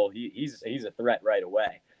pole, he's a threat right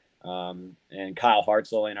away. And Kyle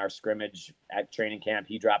Hartzell in our scrimmage at training camp,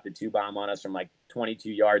 he dropped a 2-bomb on us from like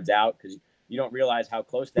 22 yards out because you don't realize how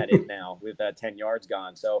close that is now with 10 yards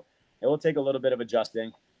gone. So it will take a little bit of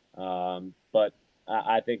adjusting. But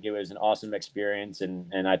I think it was an awesome experience.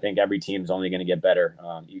 And I think every team's only going to get better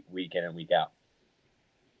week in and week out.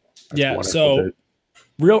 Yeah. So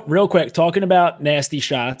real quick, talking about nasty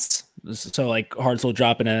shots. So like Hartzell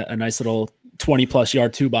dropping a nice little 20+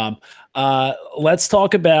 yard 2-bomb. Let's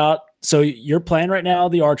talk about so you're playing right now,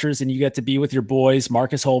 the Archers, and you get to be with your boys,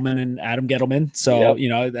 Marcus Holman and Adam Gettleman. So,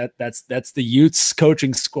 that's the Utes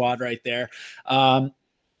coaching squad right there.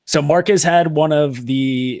 So Marcus had one of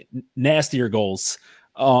the nastier goals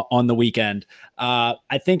on the weekend.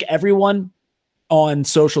 I think everyone on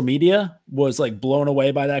social media was like blown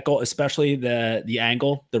away by that goal, especially the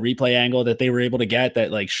angle, the replay angle that they were able to get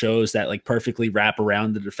that like shows that like perfectly wrap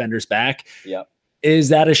around the defender's back. Yep. Is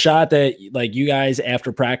that a shot that like you guys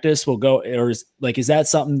after practice will go, or is that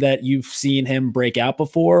something that you've seen him break out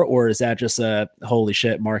before, or is that just a holy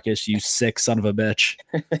shit, Marcus, you sick son of a bitch?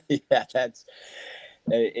 Yeah,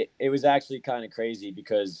 it was actually kind of crazy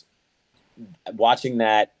because watching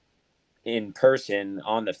that in person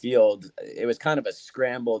on the field, it was kind of a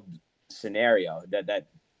scrambled scenario. That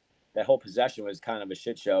whole possession was kind of a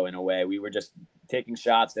shit show in a way. We were just taking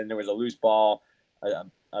shots, then there was a loose ball,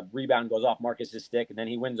 a rebound goes off Marcus's stick, and then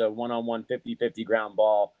he wins a one-on-one 50-50 ground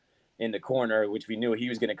ball in the corner, which we knew he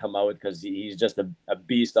was going to come out with because he's just a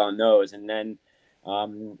beast on those. And then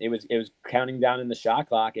it was counting down in the shot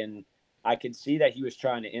clock, and I could see that he was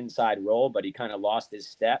trying to inside roll, but he kind of lost his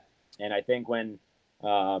step. And I think when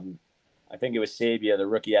I think it was Sabia, the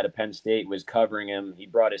rookie out of Penn State, was covering him, he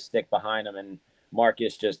brought his stick behind him, and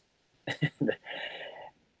Marcus just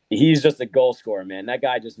he's just a goal scorer, man. That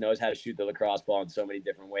guy just knows how to shoot the lacrosse ball in so many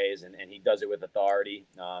different ways, and he does it with authority.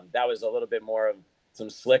 That was a little bit more of some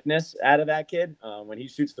slickness out of that kid. When he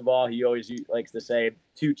shoots the ball, he always likes to say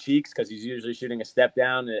two cheeks because he's usually shooting a step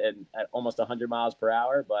down at almost 100 miles per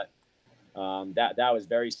hour. But that was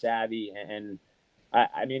very savvy. And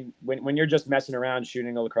I mean, when you're just messing around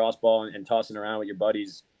shooting a lacrosse ball and tossing around with your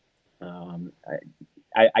buddies,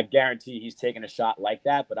 I guarantee he's taken a shot like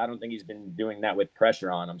that, but I don't think he's been doing that with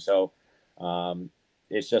pressure on him. So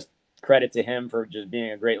it's just credit to him for just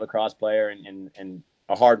being a great lacrosse player and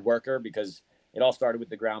a hard worker, because it all started with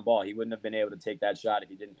the ground ball. He wouldn't have been able to take that shot if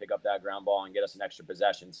he didn't pick up that ground ball and get us an extra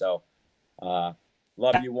possession. So love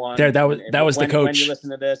you, Juan. There, that was the coach. When you listen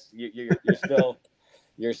to this,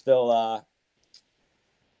 you're still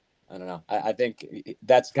I don't know. I think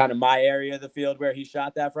that's kind of my area of the field where he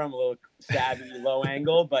shot that from, a little savvy, low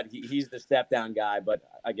angle, but he's the step down guy. But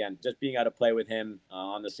again, just being able to play with him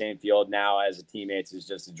on the same field now as a teammates is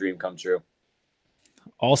just a dream come true.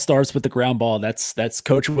 All starts with the ground ball. That's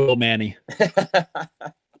Coach Will Manny.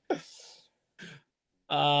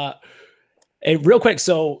 Hey, real quick.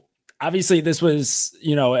 So obviously this was,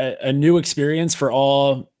 a new experience for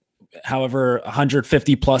all, however,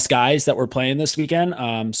 150 plus guys that were playing this weekend.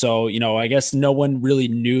 So, I guess no one really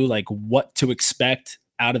knew like what to expect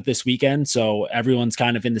out of this weekend. So everyone's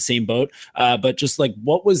kind of in the same boat. But just like,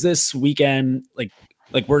 what was this weekend like?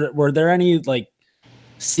 Like, were there any like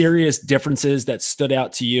serious differences that stood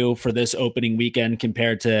out to you for this opening weekend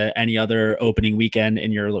compared to any other opening weekend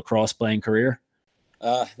in your lacrosse playing career?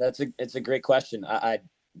 It's a great question.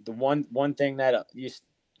 The one thing that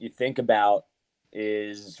you think about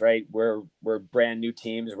is, right, we're brand new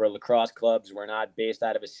teams, we're lacrosse clubs, we're not based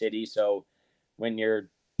out of a city. So when you're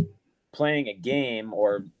playing a game,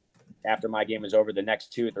 or after my game is over, the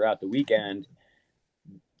next two throughout the weekend,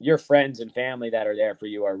 your friends and family that are there for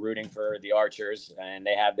you are rooting for the Archers, and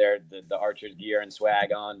they have the Archers gear and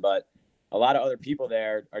swag on. But a lot of other people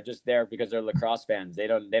there are just there because they're lacrosse fans. They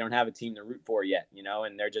don't have a team to root for yet,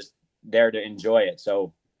 and they're just there to enjoy it.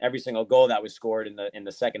 So every single goal that was scored in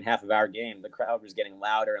the second half of our game, the crowd was getting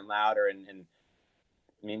louder and louder. And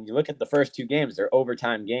I mean, you look at the first two games, they're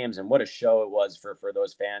overtime games, and what a show it was for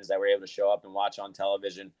those fans that were able to show up and watch on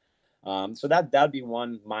television. So that'd be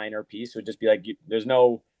one minor piece, would just be like, there's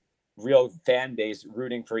no real fan base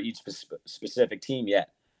rooting for each specific team yet.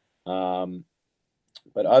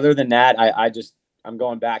 But other than that, I'm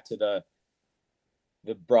going back to the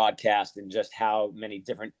broadcast and just how many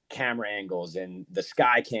different camera angles and the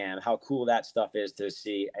sky cam, how cool that stuff is to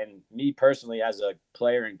see. And me personally, as a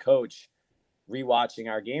player and coach, rewatching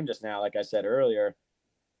our game just now, like I said earlier,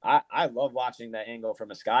 I love watching that angle from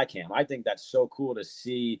a sky cam. I think that's so cool to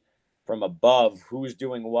see from above who's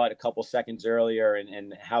doing what a couple seconds earlier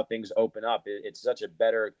and how things open up. It's such a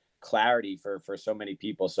better clarity for so many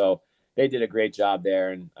people. So they did a great job there.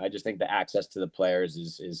 And I just think the access to the players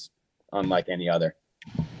is unlike any other.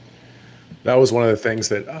 That was one of the things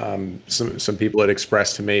that some people had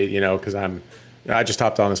expressed to me, because I'm I just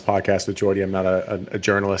hopped on this podcast with Jordy. I'm not a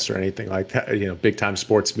journalist or anything like that, big time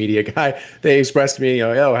sports media guy. They expressed to me,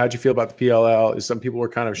 oh, how'd you feel about the PLL? Some people were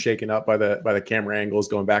kind of shaken up by the camera angles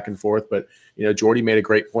going back and forth, but Jordy made a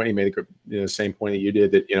great point. He made the same point that you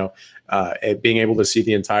did, that being able to see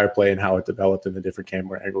the entire play and how it developed in the different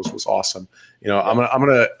camera angles was awesome. I'm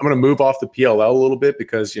gonna move off the PLL a little bit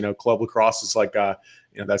because club lacrosse is like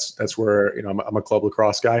that's where I'm a club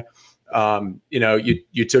lacrosse guy.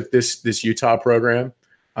 You took this Utah program,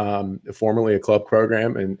 formerly a club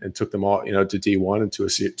program, and took them all, to D1 and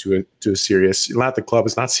to a serious. Not the club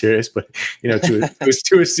is not serious, but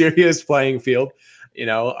to a serious playing field.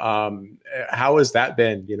 How has that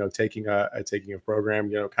been? Taking a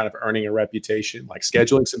program, kind of earning a reputation, like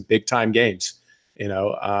scheduling some big time games.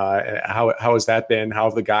 How has that been? How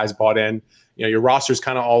have the guys bought in? Your roster's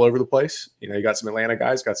kind of all over the place. You got some Atlanta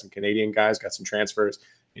guys, got some Canadian guys, got some transfers.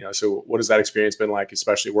 So what has that experience been like,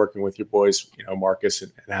 especially working with your boys, Marcus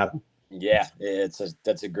and Adam? Yeah,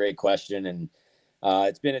 that's a great question. And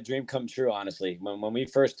it's been a dream come true, honestly. When we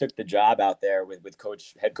first took the job out there with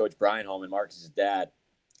head coach Brian Holman, Marcus's dad,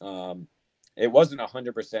 it wasn't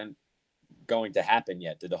 100% going to happen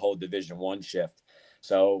yet to the whole Division I shift.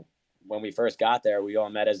 So when we first got there, we all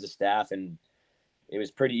met as the staff, and it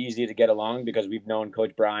was pretty easy to get along because we've known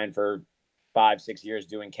Coach Brian for 5-6 years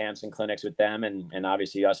doing camps and clinics with them. And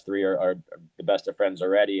obviously us three are the best of friends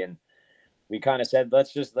already. And we kind of said,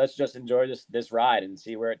 let's just enjoy this ride and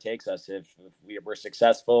see where it takes us. If we're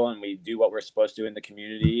successful and we do what we're supposed to in the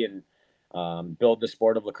community and build the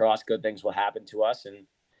sport of lacrosse, good things will happen to us. And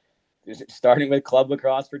starting with club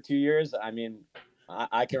lacrosse for 2 years, I mean,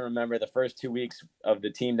 I can remember the first 2 weeks of the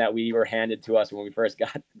team that we were handed to us when we first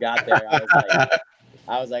got there.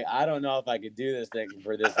 I was like, I don't know if I could do this thing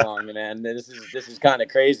for this long, man. This is kind of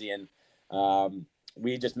crazy. And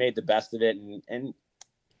we just made the best of it. And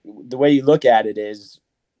the way you look at it is,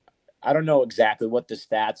 I don't know exactly what the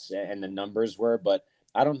stats and the numbers were, but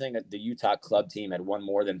I don't think that the Utah club team had won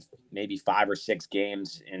more than maybe 5 or 6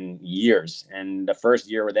 games in years. And the first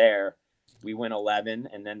year we're there, we win 11.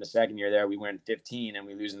 And then the second year there, we win 15 and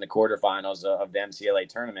we lose in the quarterfinals of the MCLA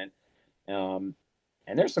tournament.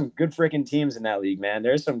 And there's some good freaking teams in that league, man.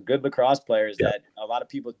 There's some good lacrosse players that a lot of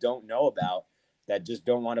people don't know about that just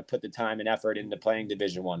don't want to put the time and effort into playing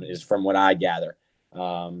Division I, is from what I gather.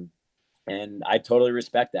 And I totally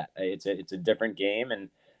respect that. It's a different game.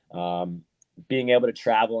 And being able to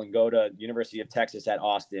travel and go to University of Texas at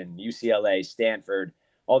Austin, UCLA, Stanford,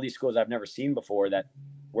 all these schools I've never seen before that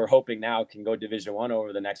we're hoping now can go Division I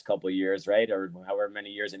over the next couple of years, right? Or however many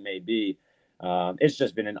years it may be. It's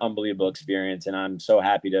just been an unbelievable experience, and I'm so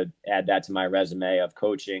happy to add that to my resume of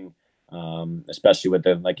coaching, especially with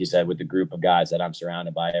like you said, with the group of guys that I'm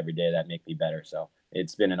surrounded by every day that make me better. So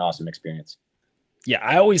it's been an awesome experience. Yeah,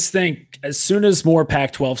 I always think as soon as more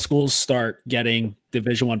Pac-12 schools start getting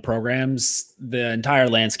Division I programs, the entire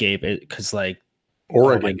landscape, because like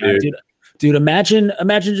Oregon, oh dude, imagine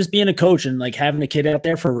just being a coach and like having a kid out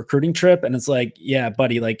there for a recruiting trip, and it's like, yeah,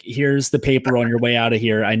 buddy, like here's the paper on your way out of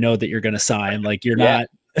here. I know that you're going to sign. Like you're not.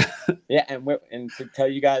 Yeah, and to tell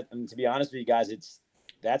you guys, and to be honest with you guys,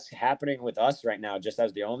 that's happening with us right now, just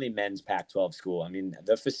as the only men's Pac-12 school. I mean,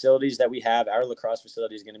 the facilities that we have, our lacrosse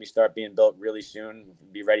facility is going to start being built really soon,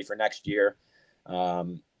 be ready for next year.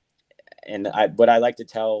 And what I like to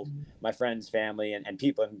tell my friends, family, and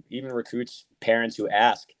people, and even recruits, parents who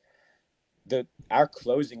ask, our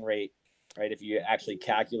closing rate, right? If you actually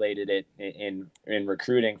calculated it in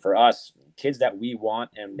recruiting for us, kids that we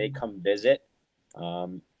want and they come visit,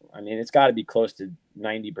 I mean, it's got to be close to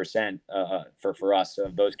 90% for us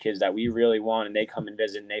of those kids that we really want, and they come and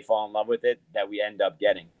visit and they fall in love with it, that we end up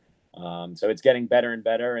getting. So it's getting better and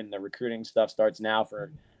better, and the recruiting stuff starts now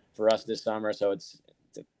for us this summer. So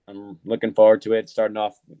I'm looking forward to it. Starting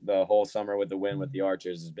off the whole summer with the win with the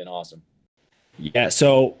Archers has been awesome. Yeah.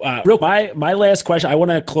 So my last question, I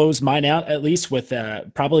want to close mine out at least with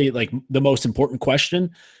probably like the most important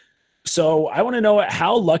question. So I want to know,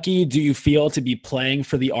 how lucky do you feel to be playing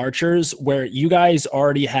for the Archers, where you guys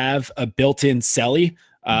already have a built-in celly?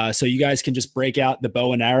 So you guys can just break out the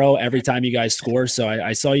bow and arrow every time you guys score. So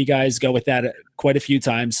I saw you guys go with that quite a few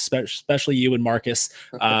times, especially you and Marcus.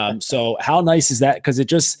 So how nice is that? Because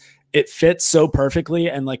it fits so perfectly,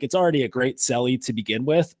 and like it's already a great celly to begin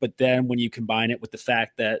with. But then when you combine it with the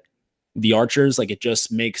fact that the Archers, like it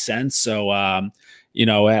just makes sense. So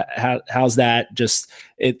how's that? Just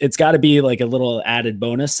it's got to be like a little added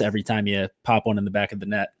bonus every time you pop one in the back of the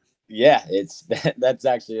net. Yeah, that's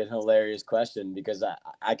actually a hilarious question, because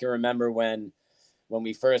I can remember when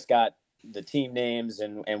we first got the team names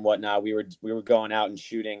and whatnot, we were going out and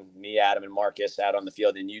shooting, me, Adam, and Marcus out on the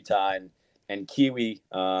field in Utah, and Kiwi,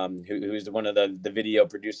 who's one of the video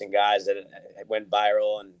producing guys that went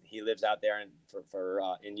viral, and he lives out there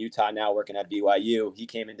in Utah now, working at BYU. He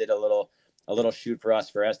came and did a little shoot for us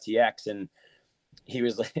for STX, and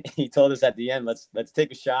he told us at the end, let's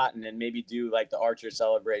take a shot and then maybe do like the archer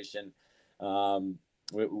celebration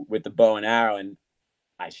with the bow and arrow. And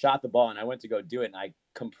I shot the ball and I went to go do it, and I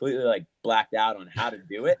completely like blacked out on how to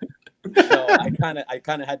do it. So I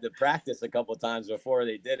kind of had to practice a couple of times before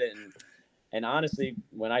they did it. And honestly,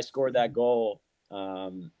 when I scored that goal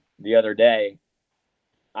the other day,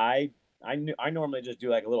 I normally just do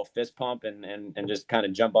like a little fist pump and just kind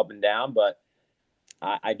of jump up and down. But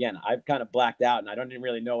I've kind of blacked out, and I don't even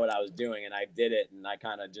really know what I was doing. And I did it, and I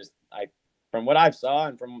kind of from what I saw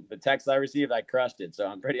and from the text I received, I crushed it. So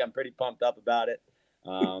I'm pretty pumped up about it.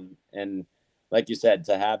 And like you said,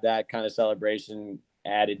 to have that kind of celebration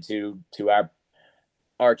added to our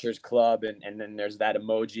Archers Club, and then there's that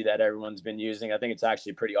emoji that everyone's been using. I think it's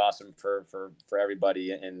actually pretty awesome for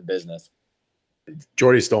everybody in the business.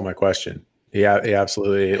 Jordy stole my question. Yeah,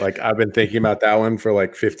 absolutely. Like, I've been thinking about that one for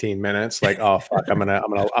like 15 minutes. Like, oh fuck, I'm gonna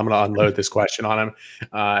unload this question on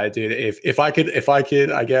him. Dude, if I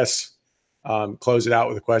could, I guess close it out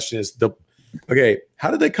with a question is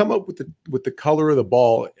how did they come up with the color of the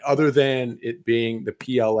ball, other than it being the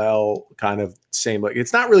PLL kind of same? Like,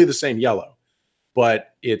 it's not really the same yellow,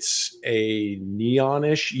 but it's a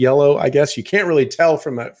neonish yellow, I guess. You can't really tell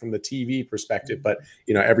from the TV perspective, but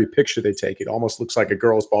every picture they take, it almost looks like a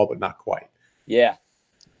girl's ball, but not quite. Yeah.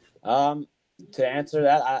 To answer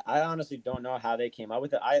that, I honestly don't know how they came up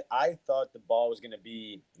with it. I thought the ball was going to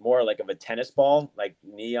be more like of a tennis ball, like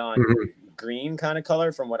neon green kind of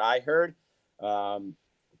color from what I heard.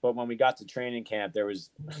 But when we got to training camp, there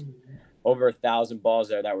was over 1,000 balls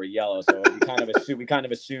there that were yellow. So we kind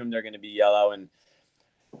of assumed they're going to be yellow. And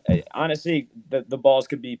honestly, the balls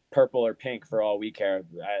could be purple or pink for all we care.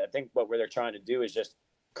 I think what they're trying to do is just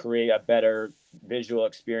create a better visual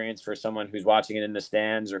experience for someone who's watching it in the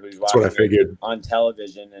stands or who's watching it on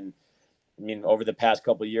television. And I mean, over the past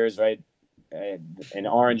couple of years, right, an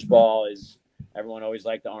orange ball is, everyone always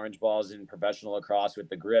liked the orange balls in professional lacrosse with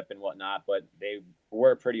the grip and whatnot, but they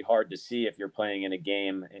were pretty hard to see if you're playing in a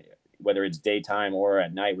game, whether it's daytime or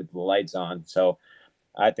at night with the lights on. So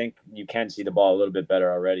I think you can see the ball a little bit better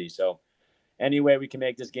already. So any way we can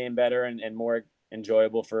make this game better and more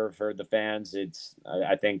enjoyable for the fans,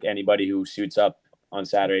 I think anybody who suits up on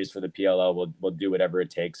Saturdays for the PLL will do whatever it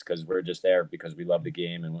takes, because we're just there because we love the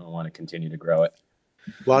game and we want to continue to grow it.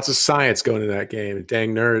 Lots of science going into that game.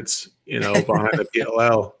 Dang nerds, behind the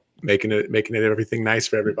PLL, making it everything nice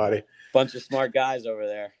for everybody. Bunch of smart guys over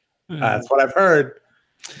there. That's what I've heard.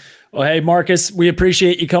 Well, hey, Marcus, we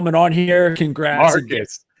appreciate you coming on here. Congrats.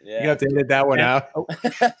 Marcus. Yeah. You have to edit that one out. Oh,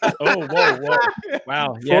 whoa.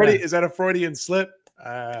 Wow. Yeah. Is that a Freudian slip?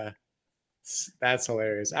 That's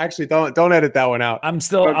hilarious. Actually, don't edit that one out. I'm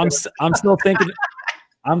still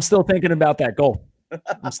thinking about that goal.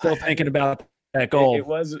 I'm still thinking about that goal.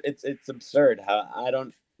 It's absurd how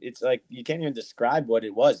it's like, you can't even describe what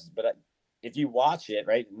it was, but if you watch it,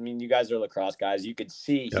 right? I mean, you guys are lacrosse guys. You could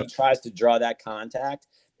see He tries to draw that contact,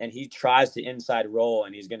 and he tries to inside roll,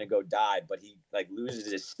 and he's going to go dive, but he like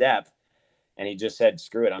loses his step, and he just said,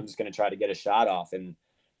 screw it, I'm just going to try to get a shot off. And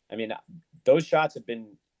I mean, those shots have been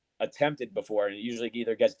attempted before, and it usually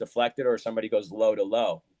either gets deflected or somebody goes low to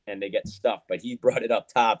low and they get stuffed, but he brought it up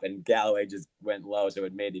top and Galloway just went low. So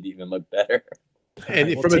it made it even look better.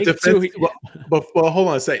 And from a defensive, well, hold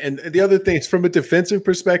on a second. And the other thing is, from a defensive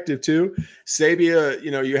perspective too, Sabia,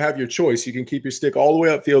 you have your choice. You can keep your stick all the way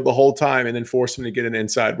upfield the whole time and then force him to get an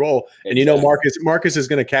inside roll. And Marcus is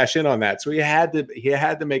going to cash in on that. So he had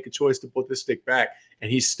to make a choice to put the stick back,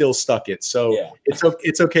 and he still stuck it. So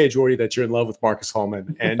it's okay, Jordy, that you're in love with Marcus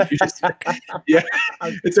Holman, and you just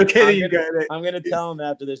it's okay. I'm going to tell him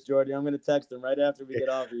after this, Jordy. I'm going to text him right after we get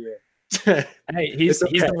off of here. Hey,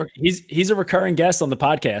 he's a recurring guest on the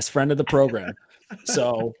podcast, friend of the program.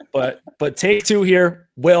 So, but take two here,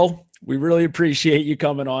 Will. We really appreciate you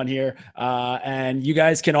coming on here. And you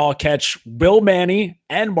guys can all catch Will Manny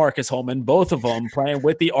and Marcus Holman, both of them playing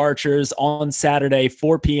with the Archers on Saturday,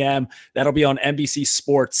 4 p.m. That'll be on NBC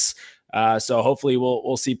Sports. So hopefully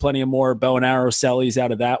we'll see plenty of more bow and arrow sellies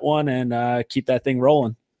out of that one, and keep that thing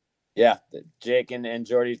rolling. Yeah, Jake and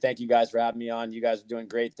Jordy, thank you guys for having me on. You guys are doing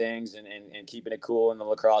great things and keeping it cool in the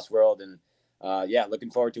lacrosse world. And looking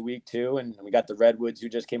forward to week 2. And we got the Redwoods, who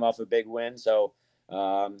just came off a big win. So,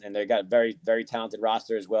 and they got a very, very talented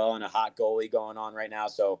roster as well, and a hot goalie going on right now.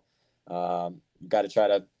 So, got to try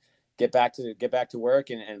to get back to work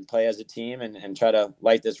and play as a team and try to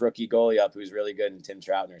light this rookie goalie up who's really good in Tim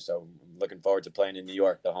Troutner. So I'm looking forward to playing in New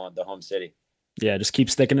York, the home city. Yeah, just keep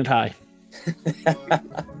sticking it high.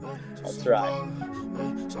 I'll try.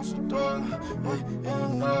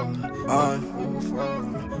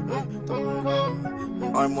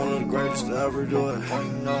 I'm one of the greatest to ever do it.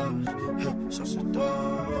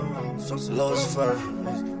 Lowest fur.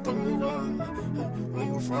 Where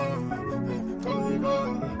you from?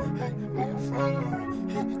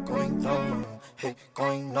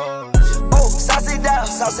 Going down. Oh, sauce it down,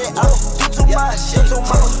 sauce it up. Do too much, ain't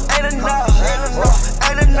enough.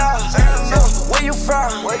 Where you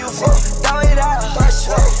from? Throw it out.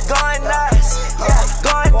 Going nuts, yeah,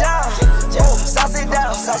 going down. Oh, sauce it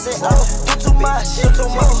down, sauce it up. Do too much, ain't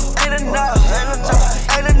enough.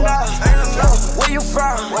 Where you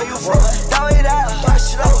from? Throw it out.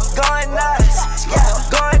 Going nuts, yeah,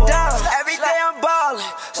 going down. Every day I'm ballin',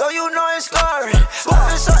 so you know it's scoring.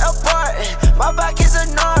 Moving so important, my back is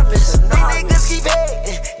enormous. These niggas keep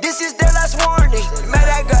hating, this is their last warning. Met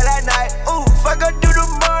that girl at night, ooh, fuck her through the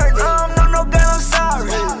morning. No, girl, I'm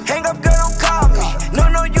sorry. Hang up, girl, don't call me.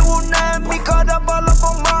 No, you will not have me caught up all up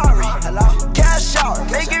on Mari. Cash out,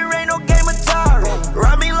 make it rain, no game Atari.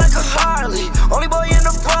 Ride me like a Harley, only boy in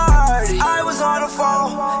the party. I was on the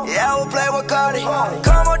phone, yeah, I will play with Cardi.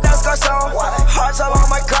 Come on, that's Garcon, hearts all on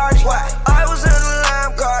my Cardi. I was in the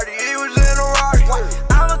Lamb Cardi, he was in a Rari.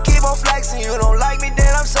 I'ma keep on flexing, you don't like me,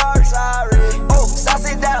 then I'm sorry. Oh, sauce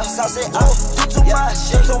it down, sauce it up. Do too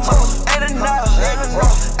much, ain't enough.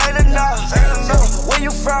 Where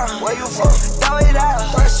you from? Throw it out.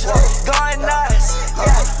 Going nuts,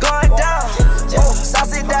 yeah, going down. Oh,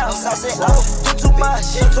 sauce it down, sauce it up. Do too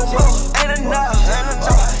much, ain't enough.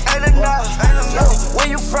 Where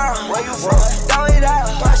you from? Throw it out.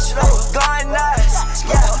 Going nuts,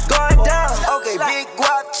 yeah, going down. Okay, big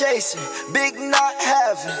guap chasing, big not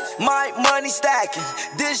having, my money stacking.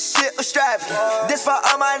 This shit was extravagant. This for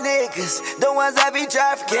all my niggas, the ones that be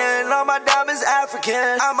trafficking. All my diamonds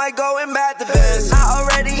African. I might go and mad the best. I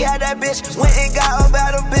already had that bitch, went and got a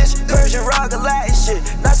battle bitch. Persian rock, a Latin shit.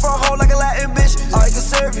 Nice for a hoe like a Latin bitch. I can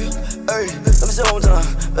serve you. Hey, let me say one more time.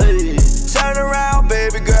 Hey, turn around,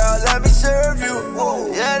 baby girl, let me serve you.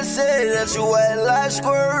 Yeah, they say that you wet like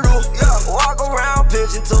Squirtle. Walk around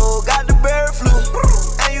pigeon toe, got the bird flu.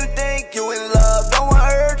 And you think you in love, don't wanna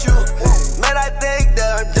hurt you. Man, I think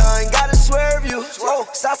that I'm done, gotta swerve you.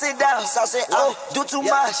 Sauce it down, sauce it up. Do too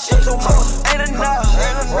much, ain't enough.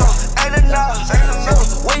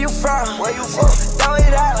 Where you from? Throw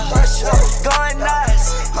it out. Going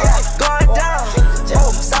nuts, yeah, going down.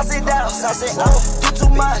 Sauce it down, sauce it up. Do too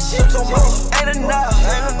much, ain't enough.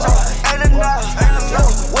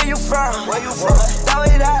 Where you from? Throw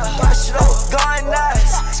it out. Going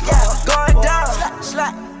nuts, yeah, going down.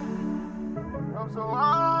 I'm so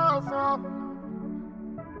awesome.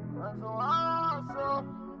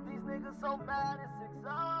 These niggas so bad, it's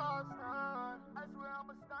exhausting.